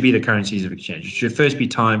 Those should be the currencies of exchange. It should first be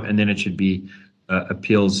time, and then it should be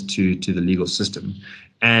appeals to the legal system.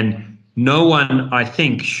 And no one, I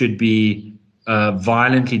think, should be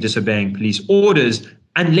violently disobeying police orders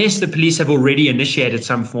unless the police have already initiated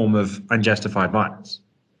some form of unjustified violence.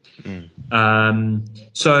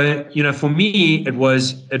 So, for me, it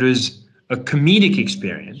was a comedic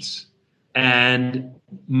experience, and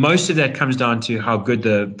most of that comes down to how good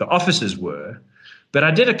the officers were. But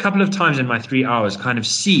I did a couple of times in my 3 hours kind of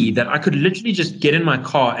see that I could literally just get in my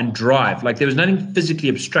car and drive. Like there was nothing physically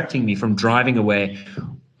obstructing me from driving away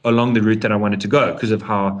along the route that I wanted to go because of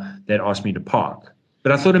how they'd asked me to park.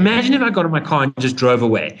 But I thought, imagine if I got in my car and just drove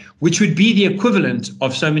away, which would be the equivalent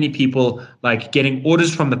of so many people like getting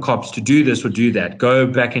orders from the cops to do this or do that, go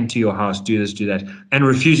back into your house, do this, do that, and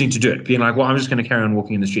refusing to do it, being like, well, I'm just going to carry on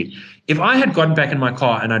walking in the street. If I had gotten back in my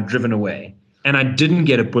car and I'd driven away and I didn't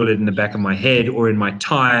get a bullet in the back of my head or in my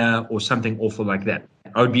tire or something awful like that,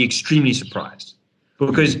 I would be extremely surprised.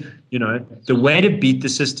 Because, the way to beat the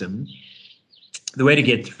system, the way to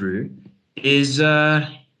get through is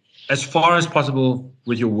as far as possible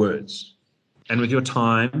with your words and with your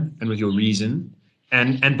time and with your reason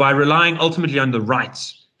and by relying ultimately on the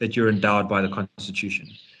rights that you're endowed by the Constitution.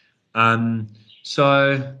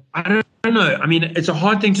 So I don't know. I mean, it's a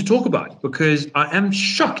hard thing to talk about because I am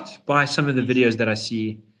shocked by some of the videos that I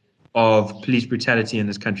see of police brutality in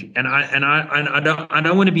this country. And I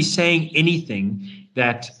don't want to be saying anything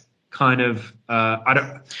that kind of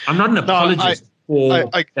I'm not an apologist.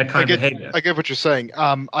 I get what you're saying.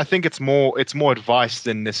 I think it's more advice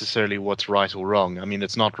than necessarily what's right or wrong. I mean,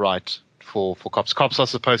 it's not right for cops. Cops are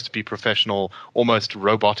supposed to be professional, almost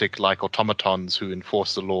robotic-like automatons who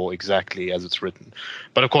enforce the law exactly as it's written.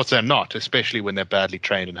 But of course they're not, especially when they're badly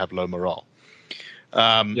trained and have low morale.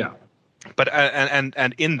 But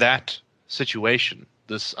and in that situation,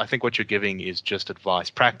 I think what you're giving is just advice,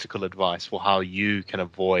 practical advice for how you can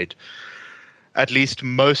avoid at least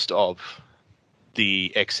most of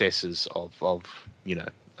the excesses of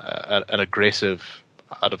an aggressive,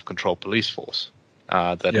 out of control police force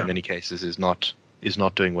that in many cases is not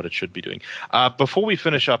doing what it should be doing. Before we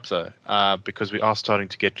finish up, though, because we are starting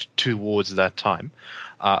to get towards that time,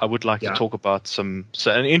 I would like to talk about an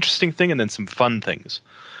interesting thing and then some fun things.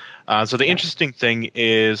 So the interesting thing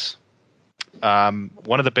is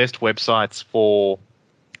one of the best websites for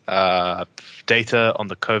data on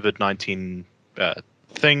the COVID-19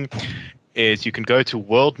 thing is you can go to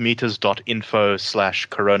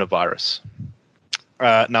worldmeters.info/coronavirus.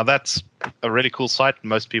 Now that's a really cool site.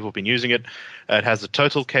 Most people have been using it. It has the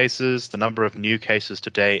total cases, the number of new cases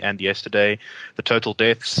today and yesterday, the total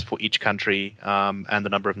deaths for each country, and the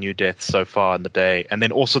number of new deaths so far in the day, and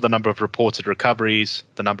then also the number of reported recoveries,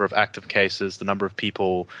 the number of active cases, the number of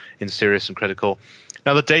people in serious and critical.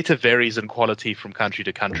 Now the data varies in quality from country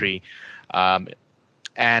to country,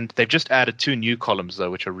 and they've just added 2 new columns,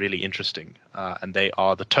 though, which are really interesting. And they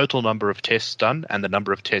are the total number of tests done and the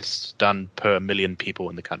number of tests done per million people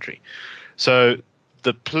in the country. So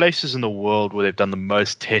the places in the world where they've done the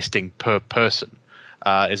most testing per person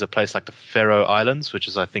is a place like the Faroe Islands, which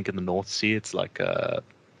is, I think, in the North Sea. It's like a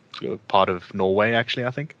part of Norway, actually,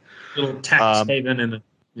 I think. Little tax haven in the...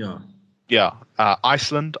 Yeah.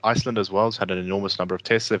 Iceland as well has had an enormous number of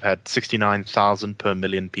tests. They've had 69,000 per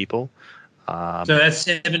million people. So that's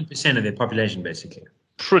 7% of their population, basically.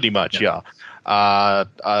 Pretty much, yeah. A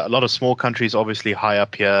lot of small countries, obviously high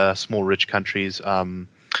up here, small rich countries.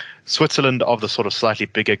 Switzerland, of the sort of slightly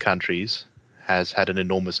bigger countries, has had an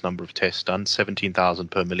enormous number of tests done,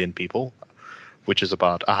 17,000 per million people, which is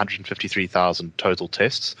about 153,000 total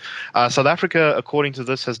tests. South Africa, according to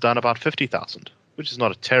this, has done about 50,000, which is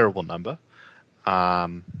not a terrible number by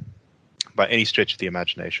any stretch of the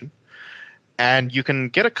imagination. And you can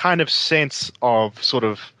get a kind of sense of sort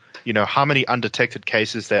of, how many undetected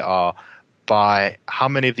cases there are by how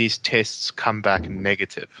many of these tests come back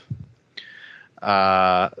negative.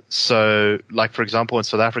 So, like, for example, in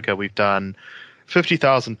South Africa, we've done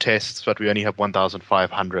 50,000 tests, but we only have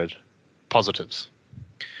 1,500 positives.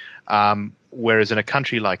 Whereas in a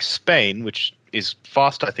country like Spain, which is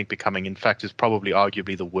fast, I think, becoming, in fact, is probably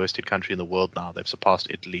arguably the worst hit country in the world now. They've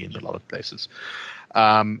surpassed Italy in a lot of places.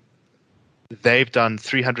 They've done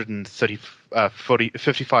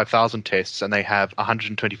 55,000 tests, and they have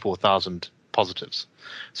 124,000 positives.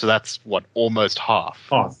 So that's almost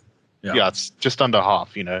half. Yeah, it's just under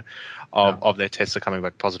half, of their tests are coming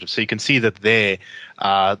back positive. So you can see that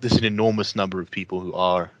there's an enormous number of people who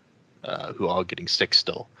are getting sick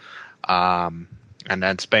still. And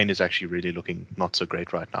Spain is actually really looking not so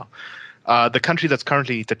great right now. The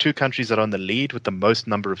two countries that are on the lead with the most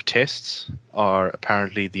number of tests are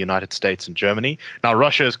apparently the United States and Germany. Now,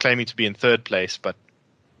 Russia is claiming to be in third place, but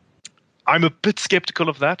I'm a bit skeptical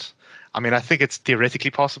of that. I mean, I think it's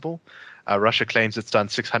theoretically possible. Russia claims it's done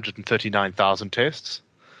 639,000 tests,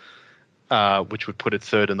 which would put it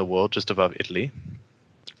third in the world, just above Italy.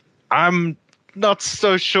 I'm not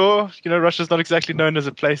so sure. Russia's not exactly known as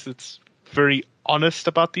a place that's very honest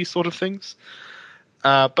about these sort of things.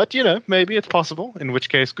 But, maybe it's possible, in which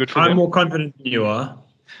case, good for them. I'm more confident than you are.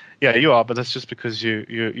 Yeah, you are, but that's just because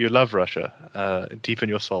you love Russia deep in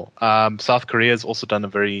your soul. South Korea has also done a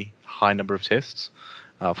very high number of tests,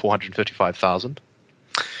 455,000.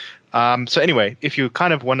 So anyway, if you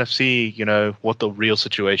kind of want to see, what the real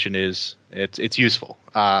situation is, it's useful.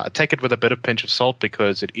 Take it with a bit of pinch of salt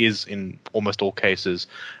because it is, in almost all cases,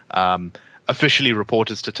 officially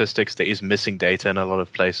reported statistics. There is missing data in a lot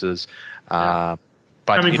of places. But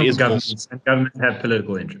coming from governments, and governments have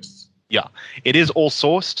political interests. Yeah, it is all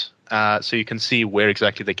sourced, so you can see where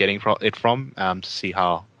exactly they're getting it from to see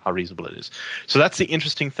how reasonable it is. So that's the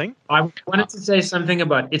interesting thing. I wanted to say something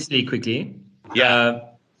about Italy quickly. Yeah.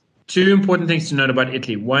 2 important things to note about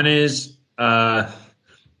Italy. One is, as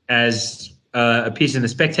a piece in The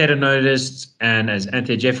Spectator noticed, and as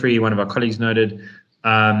Anthea Jeffrey, one of our colleagues, noted,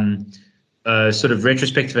 a sort of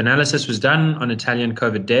retrospective analysis was done on Italian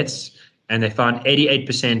COVID deaths, and they found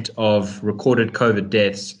 88% of recorded COVID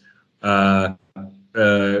deaths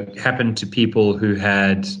happened to people who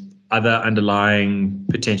had other underlying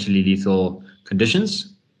potentially lethal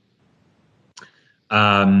conditions.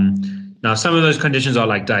 Now, some of those conditions are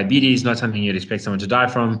like diabetes, not something you'd expect someone to die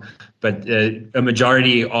from, but a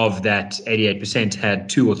majority of that 88% had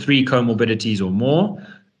 2 or 3 comorbidities or more.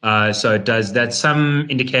 So that's some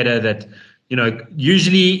indicator that,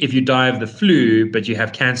 usually if you die of the flu, but you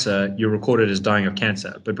have cancer, you're recorded as dying of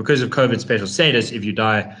cancer. But because of COVID special status, if you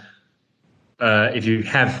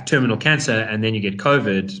have terminal cancer and then you get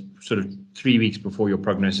COVID, sort of 3 weeks before your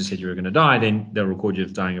prognosis said you were going to die, then they'll record you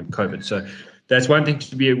as dying of COVID. So that's one thing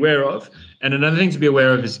to be aware of. And another thing to be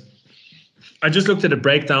aware of is I just looked at a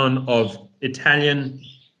breakdown of Italian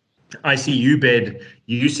ICU bed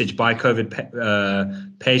usage by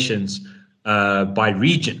COVID patients by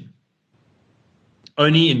region.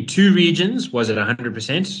 Only in 2 regions was it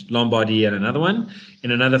 100%, Lombardy and another one.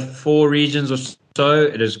 In another 4 regions or so,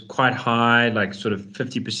 it is quite high, like sort of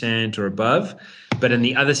 50% or above. But in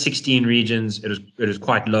the other 16 regions, it is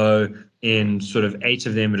quite low. In sort of 8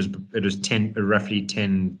 of them, it was roughly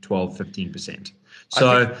 10, 12, 15%.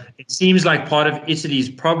 So it seems like part of Italy's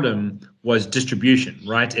problem was distribution,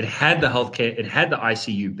 right? It had the healthcare, it had the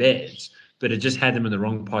ICU beds, but it just had them in the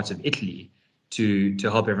wrong parts of Italy to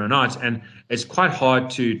help everyone out. And it's quite hard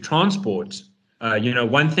to transport.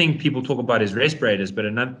 One thing people talk about is respirators, but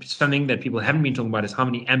something that people haven't been talking about is how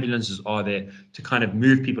many ambulances are there to kind of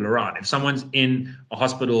move people around. If someone's in a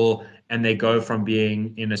hospital and they go from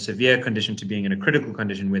being in a severe condition to being in a critical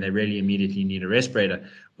condition where they really immediately need a respirator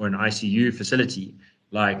or an ICU facility,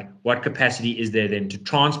 like what capacity is there then to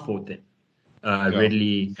transport them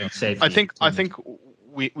readily and safely? I think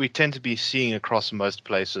we tend to be seeing across most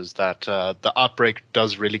places that the outbreak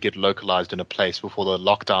does really get localized in a place before the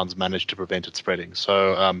lockdowns manage to prevent it spreading.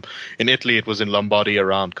 So in Italy, it was in Lombardy,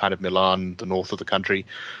 around kind of Milan, the north of the country.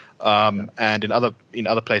 And in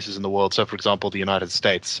other places in the world, so for example, the United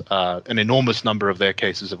States, an enormous number of their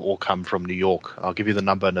cases have all come from New York. I'll give you the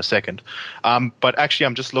number in a second. But actually,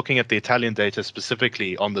 I'm just looking at the Italian data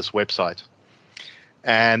specifically on this website.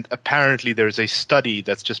 And apparently there is a study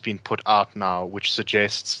that's just been put out now which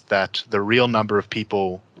suggests that the real number of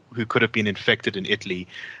people who could have been infected in Italy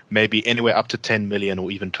may be anywhere up to 10 million or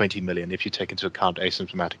even 20 million if you take into account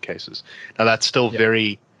asymptomatic cases. Now, that's still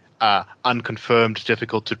very unconfirmed,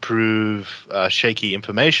 difficult to prove, shaky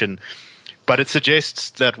information. But it suggests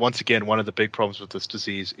that, once again, one of the big problems with this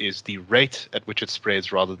disease is the rate at which it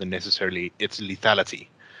spreads rather than necessarily its lethality.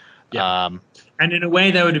 Yeah. And in a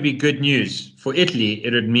way, that would be good news. For Italy,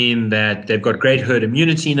 it would mean that they've got great herd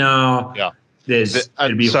immunity now. Yeah.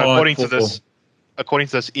 It'd be so hard according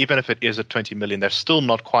to this, even if it is at 20 million, they're still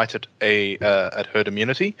not quite at herd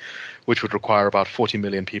immunity, which would require about 40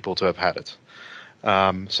 million people to have had it.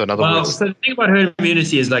 So in other words, so the thing about herd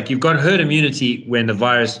immunity is like you've got herd immunity when the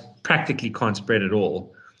virus practically can't spread at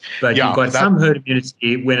all, but you've got some herd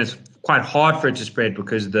immunity when it's quite hard for it to spread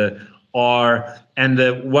because what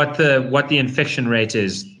the infection rate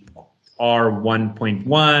is,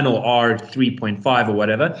 R1.1 or R3.5 or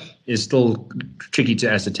whatever, is still tricky to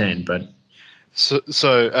ascertain. But to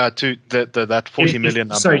that 40 million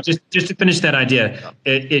number. Sorry, just to finish that idea,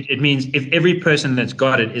 it means if every person that's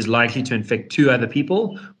got it is likely to infect 2 other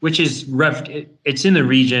people, which is rough, it's in the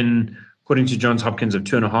region, according to Johns Hopkins, of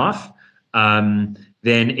 2.5.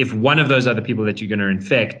 Then if one of those other people that you're going to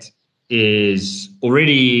infect is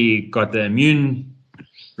already got the immune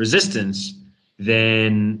resistance,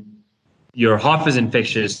 then you're half as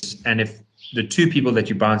infectious. And if the 2 people that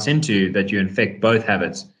you bounce into that you infect both have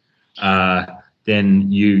it,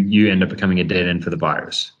 then you end up becoming a dead end for the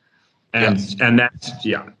virus. And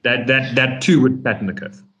that too would flatten the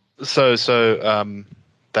curve.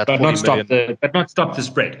 But not stop the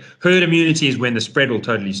spread. Herd immunity is when the spread will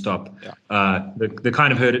totally stop. Yeah. The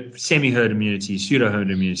kind of semi-herd immunity, pseudo-herd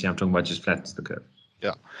immunity I'm talking about just flattens the curve.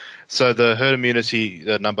 Yeah. So the herd immunity,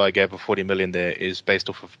 the number I gave of 40 million there, is based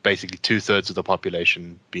off of basically 2/3 of the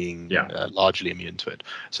population being largely immune to it.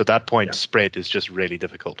 So at that point, spread is just really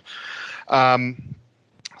difficult.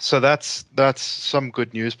 So that's some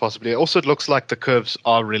good news, possibly. Also, it looks like the curves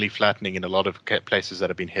are really flattening in a lot of places that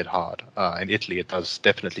have been hit hard. In Italy, it does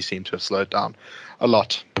definitely seem to have slowed down a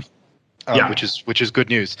lot, which is good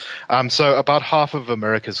news. So about half of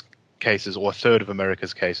America's cases, or a third of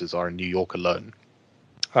America's cases, are in New York alone.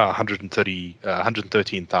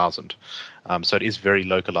 113,000. So it is very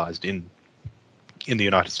localized in the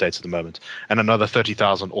United States at the moment, and another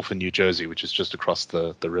 30,000 off in New Jersey, which is just across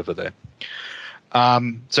the river there.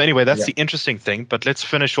 So anyway, that's the interesting thing. But let's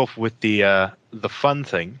finish off with the fun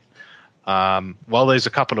thing. Well, there's a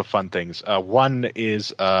couple of fun things. One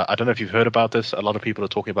is I don't know if you've heard about this. A lot of people are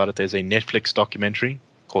talking about it. There's a Netflix documentary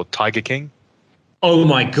called Tiger King. Oh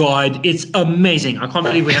my God, it's amazing. I can't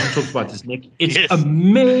believe we haven't talked about this, Nick. It's Yes.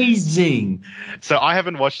 amazing. So I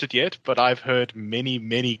haven't watched it yet, but I've heard many,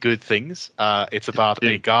 many good things. It's about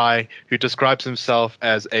a guy who describes himself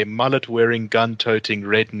as a mullet-wearing, gun-toting,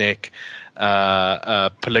 redneck,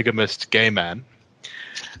 polygamist gay man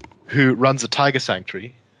who runs a tiger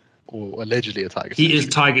sanctuary, or allegedly a tiger sanctuary. He is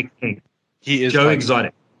Tiger King. He is Joe Tiger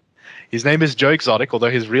Exotic. King. His name is Joe Exotic,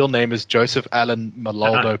 although his real name is Joseph Allen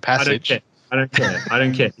Malaldo Passage. I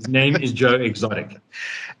don't care. His name is Joe Exotic.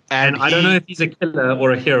 And I don't know if he's a killer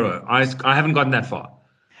or a hero. I haven't gotten that far.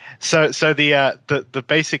 So the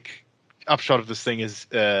basic upshot of this thing is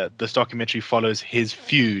this documentary follows his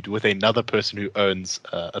feud with another person who owns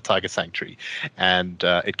a tiger sanctuary, and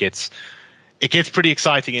it gets pretty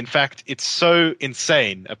exciting. In fact, it's so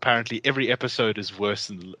insane. Apparently, every episode is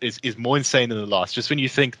is more insane than the last. Just when you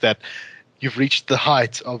think that you've reached the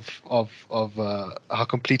height of how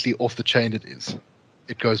completely off the chain it is,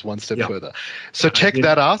 it goes one step further. So check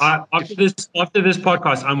that out. After this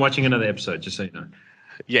podcast, I'm watching another episode, just so you know.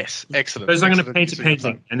 Yes, excellent. Because I'm going to paint a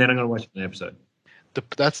painting, and then I'm going to watch an episode.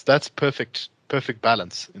 That's perfect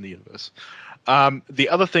balance in the universe. The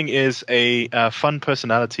other thing is a fun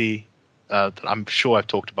personality that I'm sure I've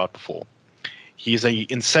talked about before. He's an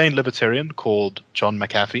insane libertarian called John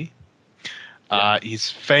McAfee. He's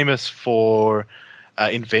famous for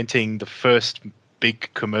inventing the first big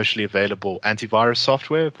commercially available antivirus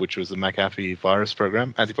software, which was the McAfee virus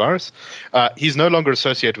program, antivirus. He's no longer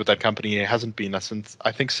associated with that company. He hasn't been since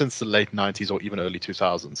the late 90s or even early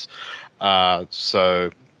 2000s.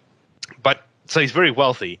 So he's very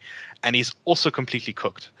wealthy, and he's also completely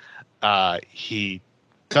cooked. He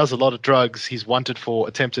does a lot of drugs. He's wanted for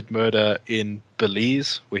attempted murder in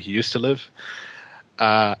Belize, where he used to live.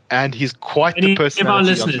 And he's quite the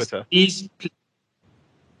personality on Twitter. Please,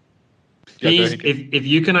 if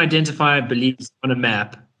you can identify Belize on a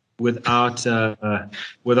map without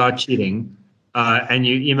cheating, and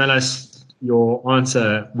you email us your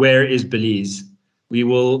answer, where is Belize? We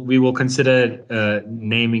will consider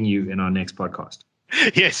naming you in our next podcast.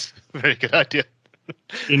 Yes, very good idea.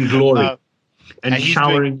 In glory, and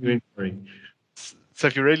showering you in glory. So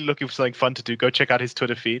if you're really looking for something fun to do, go check out his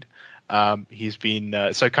Twitter feed. He's been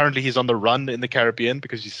currently he's on the run in the Caribbean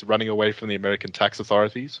because he's running away from the American tax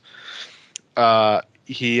authorities.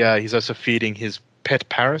 He's also feeding his pet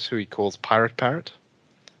parrot, who he calls Pirate Parrot,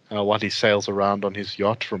 while he sails around on his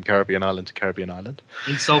yacht from Caribbean island to Caribbean island.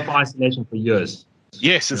 In self-isolation for years.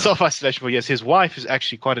 Yes, in self-isolation for years. His wife is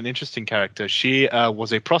actually quite an interesting character. She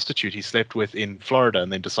was a prostitute he slept with in Florida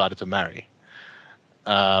and then decided to marry.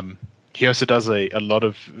 He also does a lot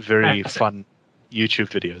of very fun YouTube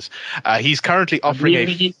videos. He's currently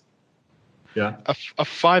offering a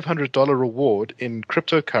 $500 reward in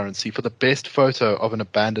cryptocurrency for the best photo of an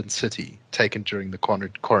abandoned city taken during the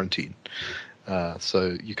quarantine.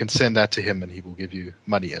 So you can send that to him and he will give you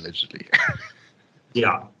money, allegedly.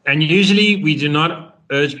 Yeah. And usually we do not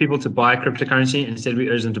urge people to buy cryptocurrency. Instead, we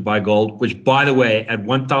urge them to buy gold, which, by the way, at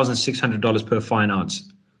 $1,600 per fine ounce,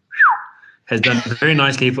 has done very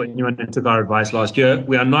nicely for anyone that took our advice last year.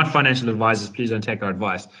 We are not financial advisors. Please don't take our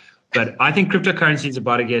advice. But I think cryptocurrency is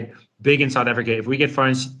about to get big in South Africa. If we get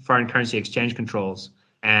foreign currency exchange controls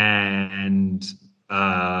and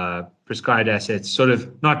prescribed assets, sort of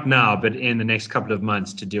not now, but in the next couple of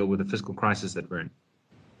months to deal with the fiscal crisis that we're in,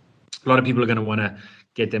 a lot of people are going to want to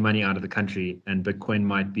get their money out of the country, and Bitcoin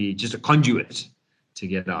might be just a conduit to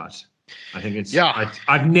get out. I think it's. Yeah.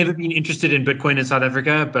 I've never been interested in Bitcoin in South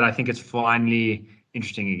Africa, but I think it's finally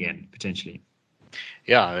interesting again, potentially.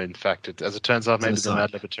 Yeah, in fact, as it turns out, maybe the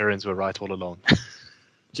mad libertarians were right all along.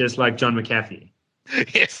 Just like John McAfee.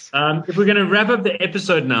 Yes. If we're going to wrap up the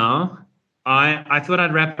episode now, I thought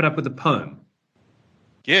I'd wrap it up with a poem.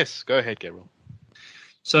 Yes, go ahead, Gabriel.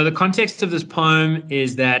 So the context of this poem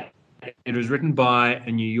is that it was written by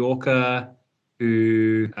a New Yorker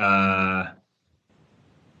who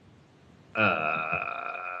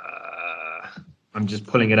I'm just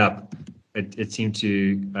pulling it up. It seemed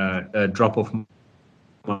to drop off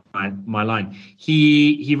my line.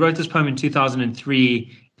 He wrote this poem in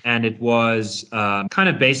 2003, and it was kind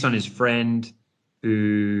of based on his friend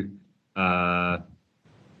who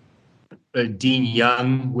Dean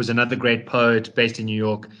Young was another great poet based in New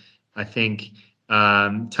York. I think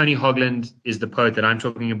Tony Hoagland is the poet that I'm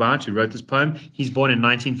talking about who wrote this poem. He's born in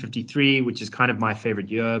 1953, which is kind of my favorite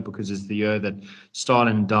year because it's the year that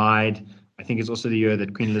Stalin died. I think it's also the year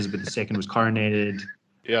that Queen Elizabeth II was coronated.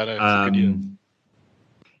 Yeah, no, it's a good year.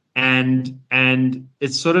 And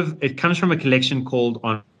it's it comes from a collection called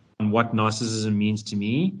on What Narcissism Means to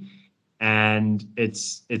Me. And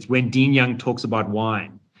it's when Dean Young talks about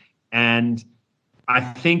wine. And I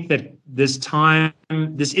think that this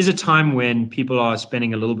is a time when people are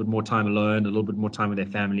spending a little bit more time alone, a little bit more time with their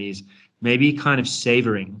families, maybe kind of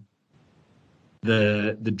savoring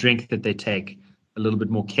the drink that they take a little bit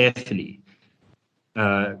more carefully,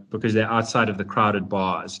 because they're outside of the crowded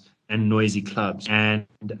bars and noisy clubs. And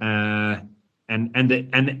the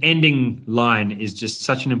ending line is just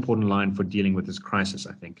such an important line for dealing with this crisis,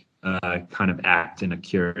 I think. Kind of act in a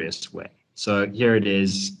curious way. So here it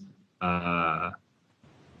is.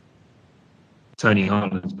 Tony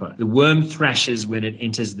Holland's poem. The worm thrashes when it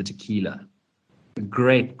enters the tequila. The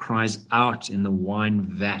grape cries out in the wine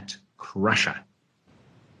vat crusher.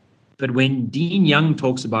 But when Dean Young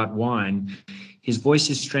talks about wine, his voice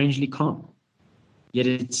is strangely calm. Yet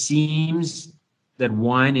it seems that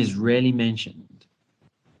wine is rarely mentioned.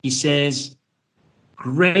 He says,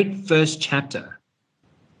 great first chapter,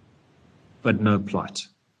 but no plot.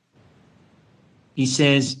 He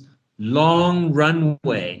says, long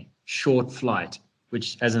runway, short flight,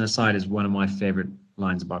 which, as an aside, is one of my favorite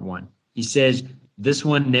lines about wine. He says, this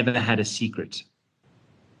one never had a secret.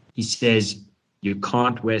 He says, you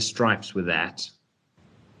can't wear stripes with that.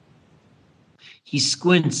 He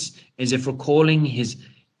squints as if recalling his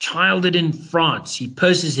childhood in France. He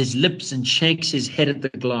purses his lips and shakes his head at the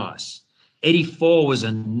glass. 84 was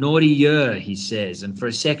a naughty year, he says, and for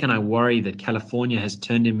a second I worry that California has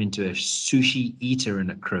turned him into a sushi eater in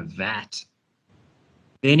a cravat.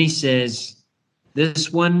 Then he says,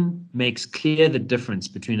 this one makes clear the difference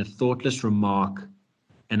between a thoughtless remark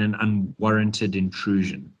and an unwarranted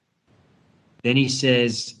intrusion. Then he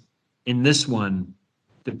says, in this one,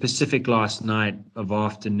 the Pacific last night of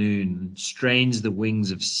afternoon strains the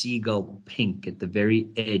wings of seagull pink at the very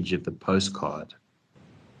edge of the postcard.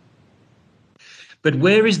 But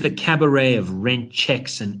where is the cabaret of rent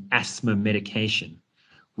checks and asthma medication?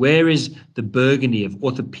 Where is the burgundy of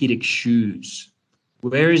orthopedic shoes?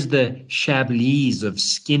 Where is the chablis of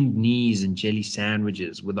skinned knees and jelly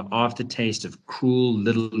sandwiches with the aftertaste of cruel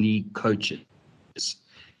little league coaches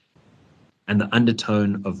and the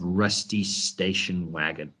undertone of rusty station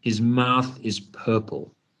wagon? His mouth is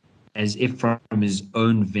purple, as if from his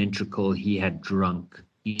own ventricle he had drunk.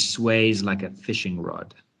 He sways like a fishing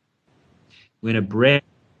rod. When a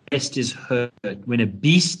beast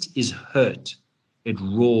is hurt, it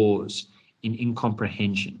roars in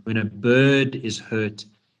incomprehension. When a bird is hurt,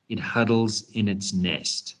 it huddles in its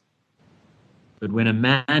nest. But when a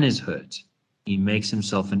man is hurt, he makes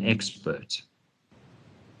himself an expert.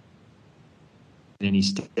 Then he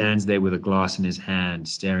stands there with a glass in his hand,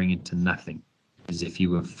 staring into nothing, as if he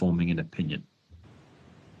were forming an opinion.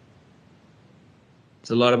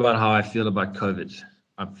 It's a lot about how I feel about COVID.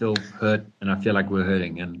 I feel hurt, and I feel like we're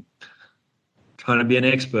hurting, and trying to be an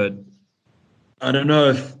expert. I don't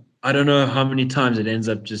know how many times it ends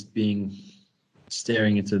up just being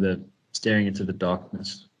staring into the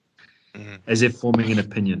darkness, as if forming an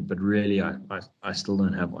opinion, but really I still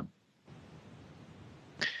don't have one.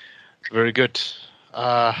 Very good.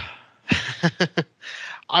 I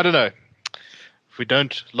don't know. If we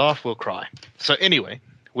don't laugh, we'll cry. So anyway,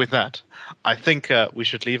 with that, I think we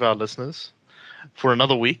should leave our listeners for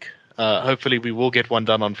another week. Hopefully we will get one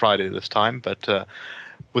done on Friday this time, but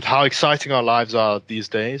with how exciting our lives are these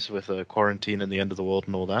days, with quarantine and the end of the world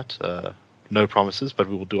and all that, no promises, but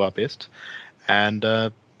we will do our best. And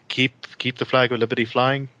keep the flag of liberty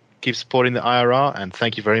flying, keep supporting the IRR, and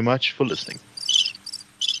thank you very much for listening.